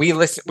the same. We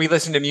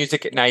listen to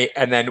music at night.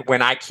 And then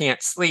when I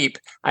can't sleep,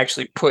 I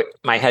actually put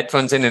my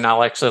headphones in and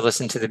I'll actually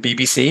listen to the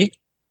BBC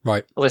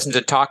Right. I listen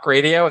to talk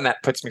radio, and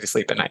that puts me to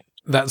sleep at night.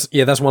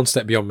 That's one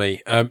step beyond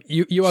me.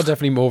 You are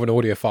definitely more of an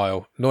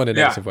audiophile, not in a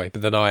negative way,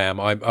 but than I am.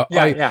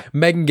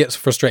 Megan gets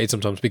frustrated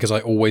sometimes because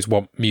I always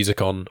want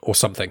music on or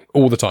something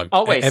all the time.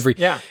 Always,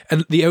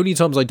 And the only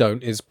times I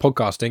don't is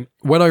podcasting.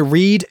 When I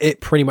read,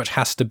 it pretty much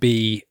has to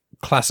be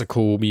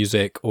classical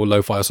music or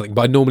lo-fi or something.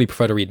 But I normally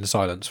prefer to read in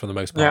silence for the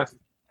most part.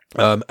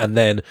 Yeah. And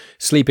then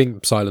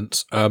sleeping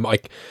silence.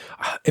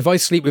 If I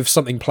sleep with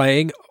something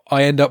playing,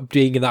 I end up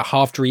being in that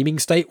half dreaming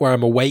state where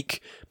I'm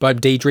awake, but I'm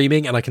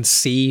daydreaming and I can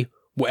see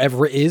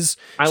whatever it is.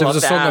 So if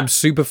it's a song I'm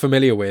super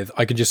familiar with,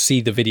 I can just see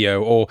the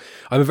video. Or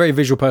I'm a very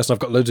visual person. I've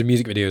got loads of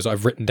music videos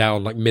I've written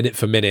down like minute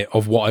for minute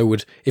of what I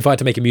would, if I had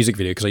to make a music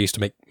video, because I used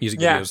to make music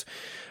videos.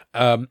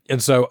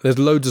 And so there's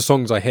loads of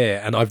songs I hear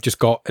and I've just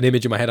got an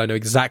image in my head. I know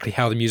exactly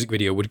how the music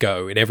video would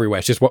go in every way.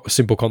 It's just a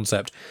simple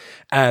concept.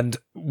 And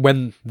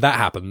when that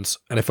happens,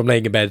 and if I'm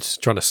laying in bed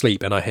trying to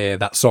sleep and I hear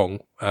that song,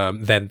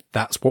 then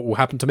that's what will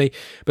happen to me.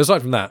 But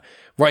aside from that,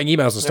 writing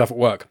emails and stuff at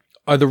work,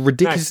 either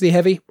ridiculously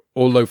heavy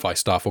or lo-fi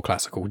stuff or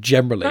classical.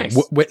 Generally,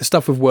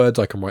 stuff with words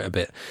I can write a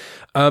bit.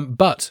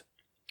 But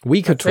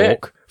we could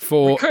talk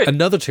for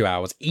another 2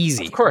 hours,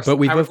 easy. Of course, but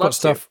we've both got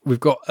stuff. We've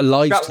got a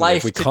life to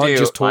live. We can't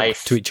just talk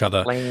to each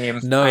other. Lame.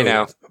 No, I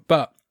know.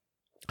 But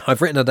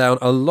I've written it down.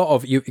 A lot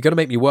of you're going to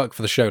make me work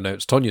for the show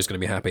notes. Tanya's going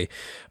to be happy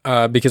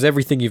because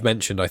everything you've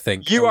mentioned, I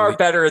think you are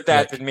better at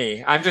that than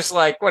me. I'm just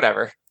like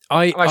whatever.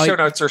 My show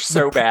notes are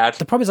so bad.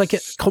 The problem is I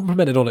get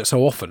complimented on it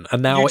so often,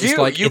 and now it's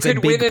like you it's a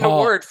could big win an part.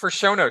 award for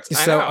show notes.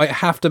 So I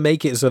have to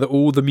make it so that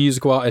all the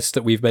musical artists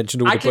that we've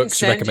mentioned, all the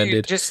books you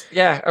recommended,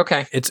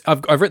 okay.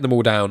 I've written them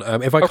all down.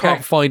 If I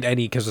can't find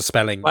any because of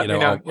spelling,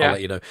 I'll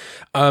let you know.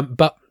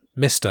 But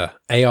Mr.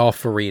 A.R.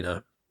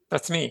 Farina,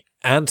 that's me.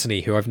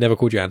 Anthony, who I've never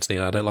called you Anthony,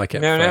 and I don't like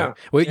it. No.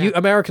 Well, you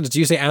Americans, do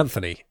you say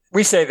Anthony?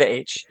 We say the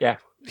H. Yeah.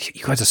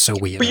 You guys are so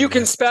weird. But you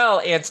can spell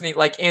Anthony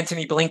like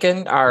Antony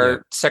Blinken,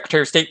 our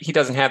Secretary of State. He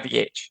doesn't have the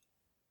H.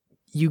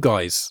 You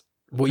guys,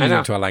 what are you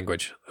doing to our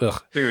language?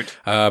 Ugh. Dude.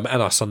 And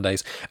our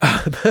Sundays.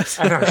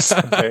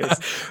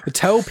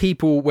 Tell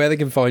people where they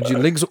can find you.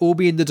 Links will all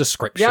be in the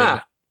description.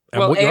 Yeah.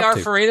 Well,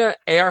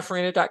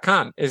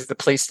 arfarina.com is the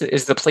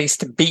place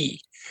to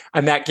be.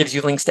 And that gives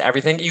you links to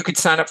everything. You could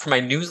sign up for my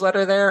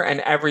newsletter there,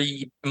 and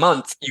every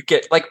month you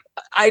get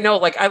I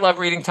love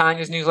reading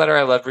Tanya's newsletter.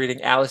 I love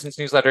reading Allison's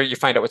newsletter. You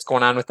find out what's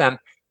going on with them.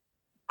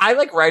 I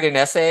write an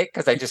essay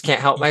because I just can't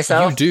help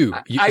myself. You do.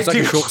 It's like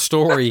a short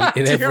story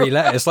in every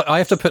letter. It's like I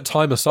have to put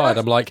time aside.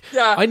 I'm like,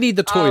 I need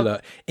the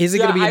toilet. Is it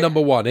going to be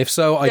number one? If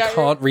so, I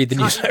can't read the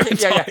newsletter in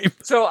time.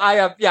 So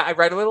I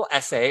write a little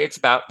essay. It's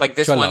about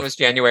this one was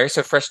January,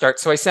 so fresh start.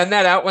 So I send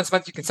that out once a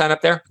month. You can sign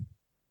up there.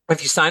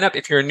 If you sign up,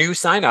 if you're a new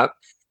sign up,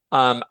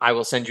 I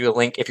will send you a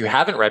link. If you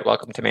haven't read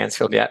Welcome to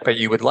Mansfield yet, but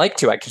you would like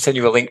to, I can send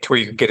you a link to where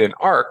you can get an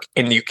ARC,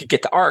 and you could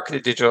get the ARC, the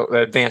digital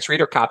advanced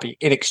reader copy,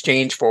 in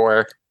exchange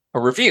for a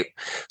review.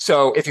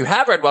 So if you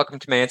have read Welcome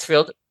to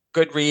Mansfield,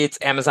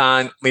 Goodreads,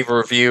 Amazon, leave a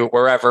review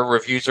wherever.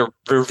 Reviews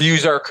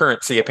are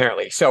currency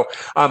apparently. So,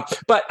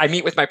 but I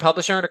meet with my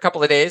publisher in a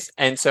couple of days,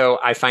 and so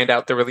I find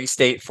out the release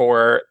date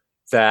for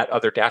that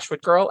other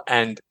Dashwood Girl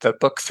and the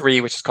book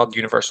 3, which is called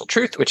Universal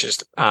Truth, which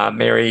is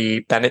Mary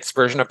Bennett's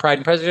version of Pride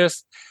and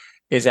Prejudice,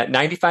 is at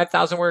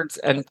 95,000 words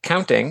and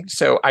counting.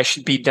 So I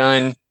should be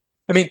done.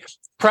 I mean,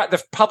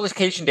 the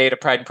publication date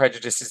of Pride and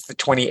Prejudice is the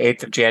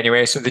 28th of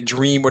January, so the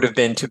dream would have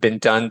been to have been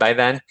done by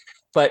then.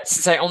 But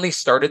since I only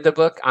started the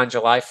book on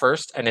July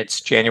 1st and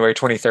it's January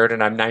 23rd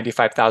and I'm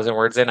 95,000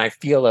 words in, I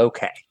feel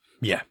okay.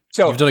 Yeah,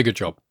 so you've done a good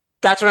job.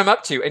 That's what I'm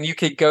up to. And you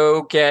could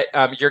go get,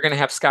 you're going to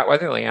have Scott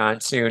Weatherly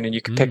on soon, and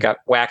you can pick up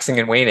Waxing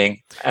and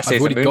Waning,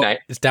 Essays of Moon Knight,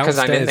 because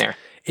I'm in there.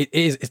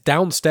 It's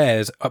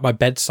downstairs at my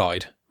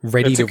bedside.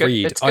 Ready to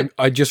read.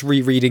 I'm just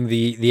rereading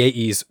the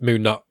 80s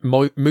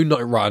Moon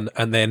Knight run,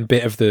 and then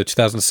bit of the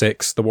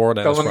 2006 the War on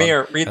Ellis. The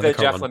Lemire, read the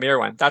Jeff Lemire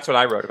one. That's what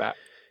I wrote about.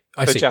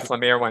 The Jeff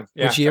Lemire one.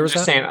 Yeah. Which year was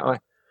that?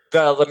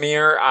 The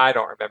Lemire, I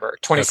don't remember.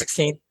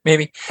 2016,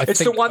 maybe.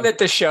 It's the one that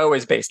the show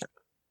is based on.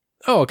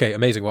 Oh, okay,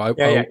 amazing. Well,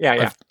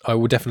 I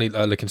will definitely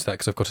look into that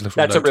because I've got a little.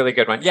 That's a really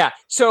good one. Yeah.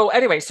 So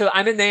anyway,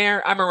 I'm in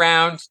there. I'm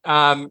around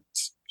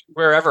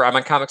wherever. I'm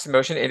on Comics in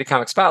Motion, Indie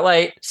Comic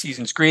Spotlight,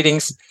 Season's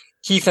Greetings.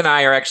 Heath and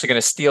I are actually going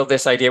to steal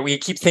this idea. We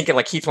keep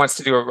thinking Heath wants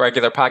to do a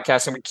regular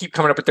podcast, and we keep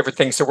coming up with different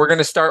things. So we're going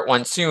to start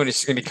one soon.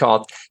 It's going to be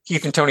called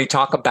Heath and Tony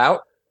Talk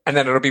About, and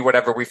then it'll be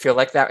whatever we feel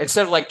like that.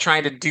 Instead of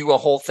trying to do a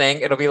whole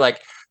thing, it'll be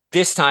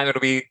this time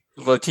it'll be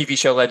the TV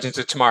show Legends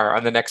of Tomorrow,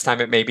 and the next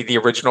time it may be the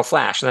original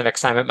Flash, and the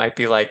next time it might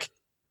be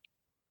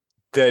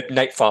the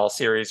Nightfall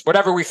series,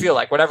 whatever we feel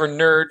like, whatever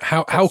nerd.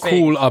 How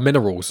cool are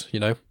minerals,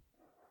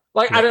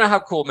 I don't know how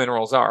cool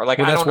minerals are.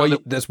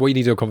 That's why you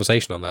need to do a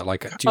conversation on that.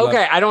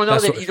 I don't know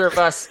that either of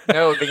us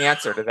know the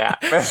answer to that.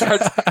 That's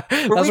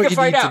what you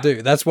need to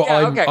do. That's what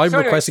I'm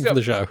requesting for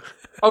the show.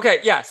 Okay,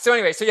 yeah. So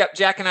anyway,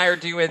 Jack and I are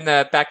doing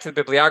the Back to the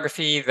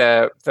Bibliography,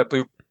 the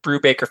Brew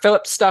Baker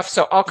Phillips stuff.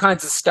 So all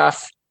kinds of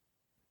stuff.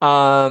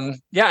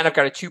 And I've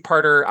got a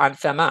 2-parter on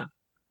Femme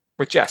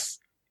with Jess,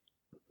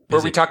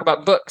 where we talk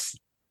about books.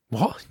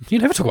 What? You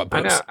never talk about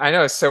books. I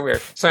know. It's so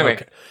weird. So anyway,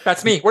 Okay.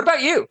 That's me. What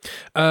about you?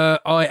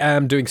 I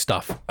am doing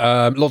stuff.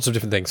 Lots of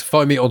different things.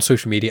 Find me on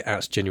social media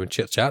at Genuine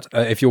Chit Chat.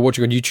 If you're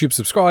watching on YouTube,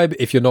 subscribe.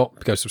 If you're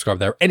not, go subscribe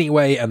there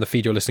anyway. And the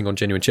feed you're listening on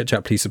Genuine Chit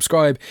Chat, please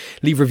subscribe.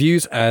 Leave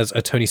reviews, as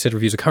Tony said,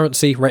 reviews are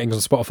currency, ratings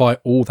on Spotify,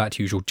 all that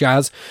usual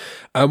jazz.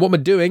 What am I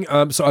doing?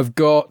 So I've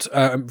got,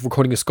 I'm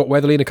recording with Scott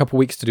Weatherly in a couple of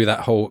weeks to do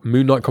that whole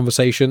Moon Knight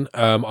conversation.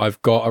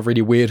 I've got a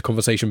really weird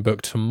conversation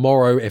booked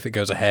tomorrow if it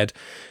goes ahead.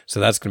 So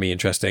that's going to be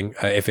interesting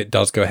if it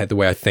does go ahead the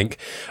way I think.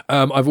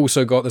 I've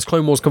also got, there's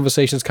Clone Wars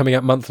conversations coming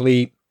out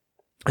monthly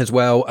as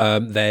well.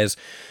 There's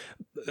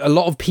a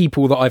lot of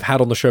people that I've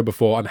had on the show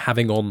before I'm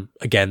having on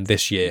again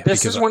this year.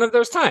 This is one of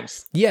those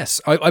times. Yes.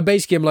 I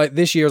basically am like,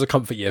 this year is a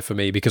comfort year for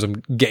me because I'm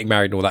getting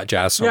married and all that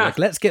jazz. So I'm like,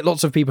 let's get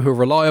lots of people who are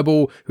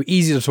reliable, who are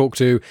easy to talk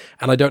to,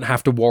 and I don't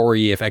have to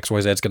worry if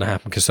XYZ is going to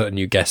happen because certain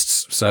new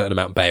guests, certain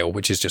amount bail,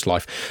 which is just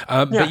life.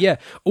 But yeah,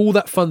 all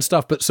that fun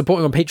stuff. But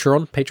supporting on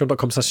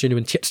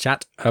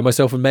patreon.com/genuinechitchat.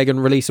 Myself and Megan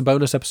release a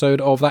bonus episode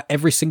of that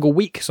every single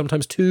week,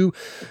 sometimes two.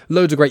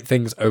 Loads of great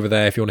things over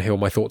there if you want to hear all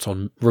my thoughts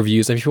on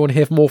reviews and if you want to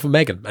hear more from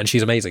Megan. And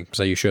she's amazing,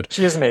 so you should.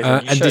 She is amazing.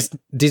 And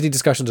Disney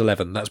Discussions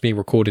 11, that's being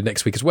recorded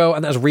next week as well,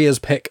 and that's Ria's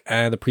pick,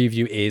 and the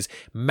preview is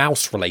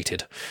mouse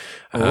related.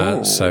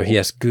 So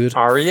yes, good.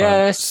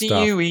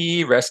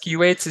 RESCUE,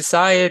 Rescue Aid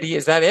Society.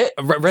 Is that it?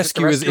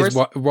 Rescue is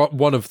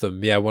one of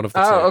them. Yeah, one of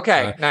the two. Oh,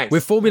 okay, nice.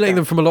 We're formulating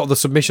them from a lot of the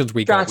submissions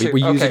we got.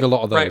 We're using a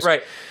lot of those.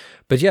 Right.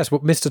 But yes,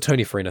 well, Mr.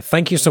 Tony Farina,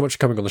 thank you so much for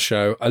coming on the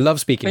show. I love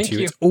speaking to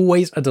you. It's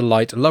always a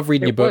delight. I love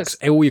reading your books,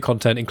 all your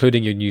content,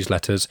 including your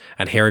newsletters,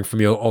 and hearing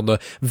from you on the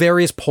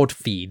various pod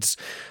feeds.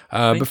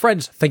 But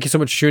friends, thank you so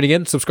much for tuning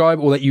in. Subscribe,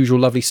 all that usual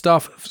lovely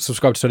stuff.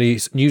 Subscribe to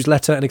Tony's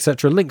newsletter and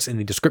etc. Links in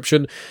the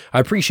description. I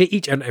appreciate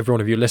each and every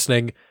one of you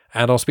listening,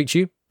 and I'll speak to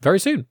you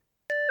very soon.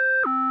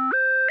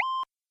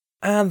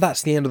 And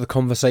that's the end of the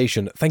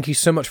conversation. Thank you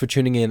so much for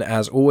tuning in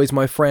as always,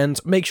 my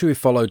friends. Make sure you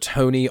follow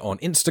Tony on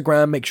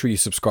Instagram. Make sure you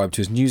subscribe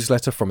to his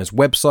newsletter from his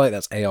website.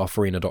 That's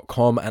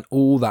arfarina.com and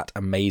all that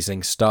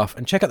amazing stuff.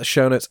 And check out the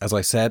show notes, as I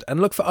said, and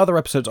look for other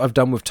episodes I've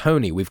done with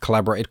Tony. We've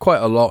collaborated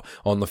quite a lot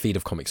on the feed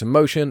of Comics in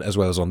Motion, as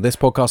well as on this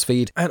podcast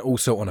feed, and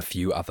also on a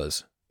few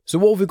others. So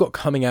what have we got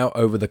coming out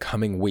over the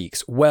coming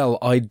weeks? Well,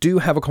 I do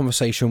have a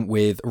conversation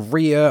with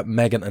Ria,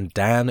 Megan and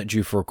Dan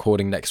due for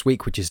recording next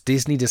week, which is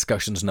Disney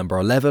Discussions number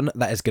 11.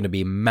 That is going to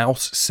be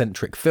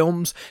mouse-centric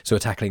films, so we're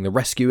tackling The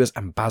Rescuers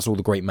and Basil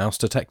the Great Mouse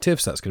Detective,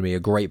 so that's going to be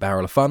a great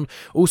barrel of fun.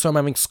 Also, I'm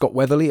having Scott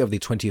Weatherly of the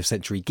 20th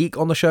Century Geek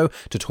on the show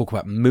to talk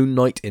about Moon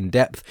Knight in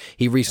depth.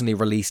 He recently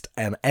released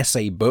an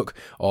essay book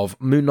of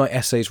Moon Knight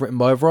essays written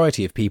by a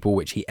variety of people,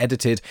 which he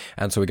edited,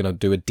 and so we're going to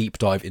do a deep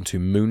dive into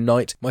Moon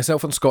Knight.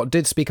 Myself and Scott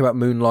did speak about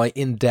Moon Knight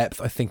in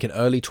depth, I think in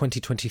early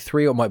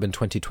 2023, or it might have been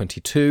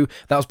 2022.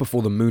 That was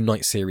before the Moon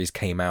Knight series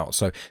came out.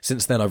 So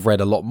since then, I've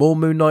read a lot more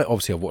Moon Knight.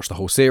 Obviously, I've watched the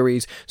whole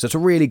series. So it's a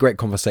really great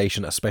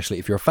conversation, especially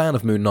if you're a fan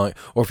of Moon Knight,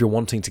 or if you're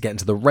wanting to get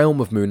into the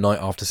realm of Moon Knight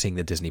after seeing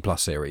the Disney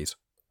Plus series.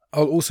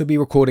 I'll also be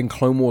recording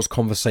Clone Wars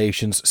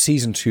Conversations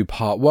Season 2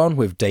 Part 1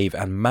 with Dave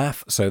and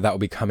Math, so that will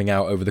be coming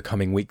out over the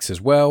coming weeks as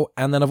well.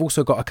 And then I've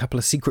also got a couple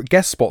of secret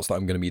guest spots that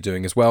I'm going to be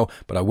doing as well,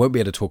 but I won't be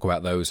able to talk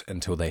about those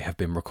until they have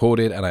been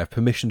recorded, and I have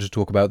permission to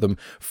talk about them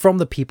from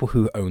the people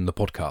who own the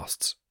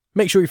podcasts.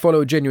 Make sure you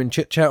follow Genuine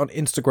Chit Chat on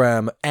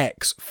Instagram,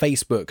 X,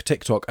 Facebook,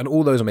 TikTok, and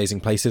all those amazing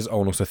places. Oh,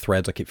 and also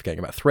Threads. I keep forgetting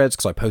about Threads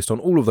because I post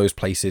on all of those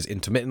places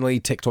intermittently.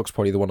 TikTok's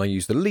probably the one I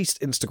use the least.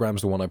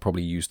 Instagram's the one I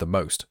probably use the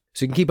most.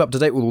 So you can keep up to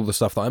date with all the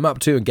stuff that I'm up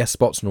to and guest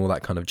spots and all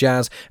that kind of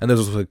jazz. And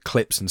there's also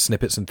clips and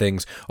snippets and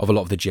things of a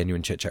lot of the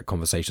Genuine Chit Chat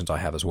conversations I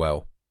have as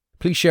well.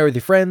 Please share with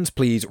your friends.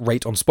 Please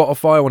rate on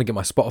Spotify. I want to get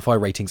my Spotify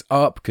ratings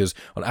up because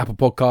on Apple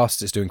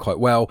Podcasts it's doing quite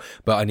well,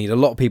 but I need a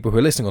lot of people who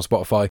are listening on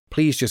Spotify.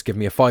 Please just give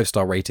me a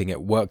 5-star rating.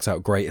 It works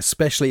out great,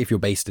 especially if you're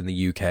based in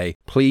the UK.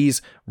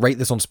 Please rate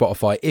this on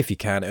Spotify if you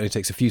can. It only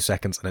takes a few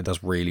seconds and it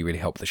does really, really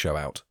help the show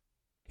out.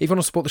 If you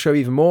want to support the show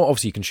even more,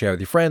 obviously you can share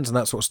with your friends and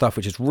that sort of stuff,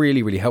 which is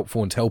really, really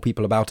helpful, and tell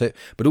people about it.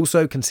 But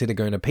also consider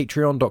going to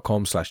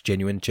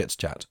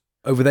patreon.com/genuinechitchat.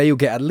 Over there, you'll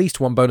get at least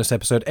one bonus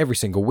episode every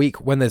single week.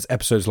 When there's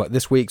episodes like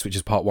this week's, which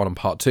is part 1 and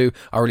part 2,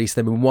 I release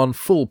them in one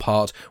full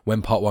part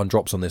when part 1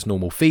 drops on this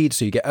normal feed.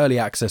 So you get early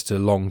access to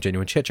long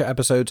Genuine Chit Chat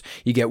episodes,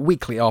 you get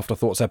weekly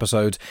Afterthoughts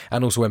episodes,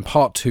 and also when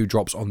part 2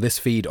 drops on this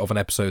feed of an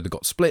episode that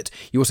got split,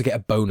 you also get a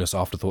bonus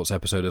Afterthoughts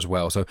episode as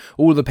well. So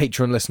all of the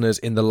Patreon listeners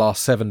in the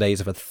last 7 days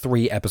have had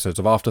 3 episodes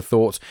of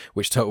Afterthoughts,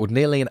 which totaled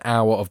nearly an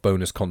hour of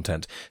bonus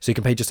content. So you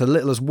can pay just as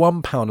little as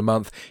 £1 a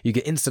month. You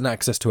get instant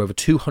access to over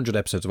 200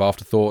 episodes of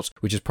Afterthoughts,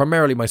 which is primarily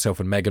myself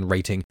and Megan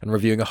rating and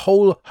reviewing a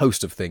whole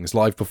host of things,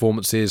 live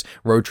performances,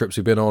 road trips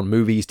we've been on,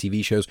 movies,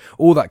 TV shows,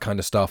 all that kind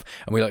of stuff.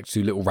 And we like to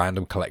do little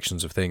random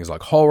collections of things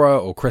like horror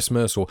or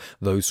Christmas or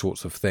those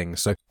sorts of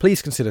things. So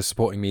please consider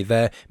supporting me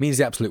there. It means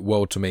the absolute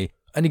world to me.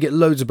 And you get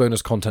loads of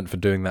bonus content for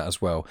doing that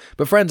as well.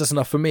 But friends, that's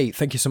enough for me.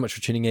 Thank you so much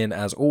for tuning in.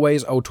 As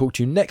always, I'll talk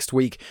to you next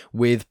week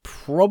with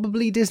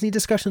probably Disney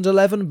Discussions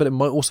 11, but it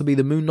might also be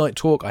the Moon Knight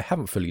talk. I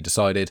haven't fully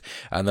decided.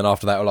 And then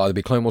after that, it'll either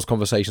be Clone Wars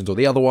Conversations or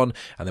the other one.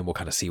 And then we'll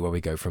kind of see where we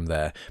go from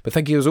there. But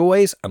thank you as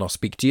always, and I'll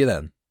speak to you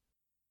then.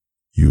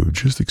 You have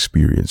just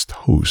experienced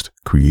host,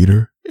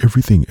 creator,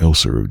 everything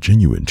elser of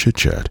Genuine Chit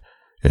Chat,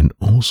 and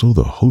also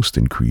the host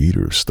and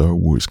creator of Star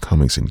Wars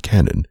Comics and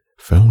Canon,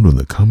 found on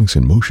the Comics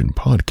in Motion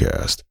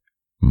podcast,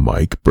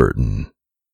 Mike Burton.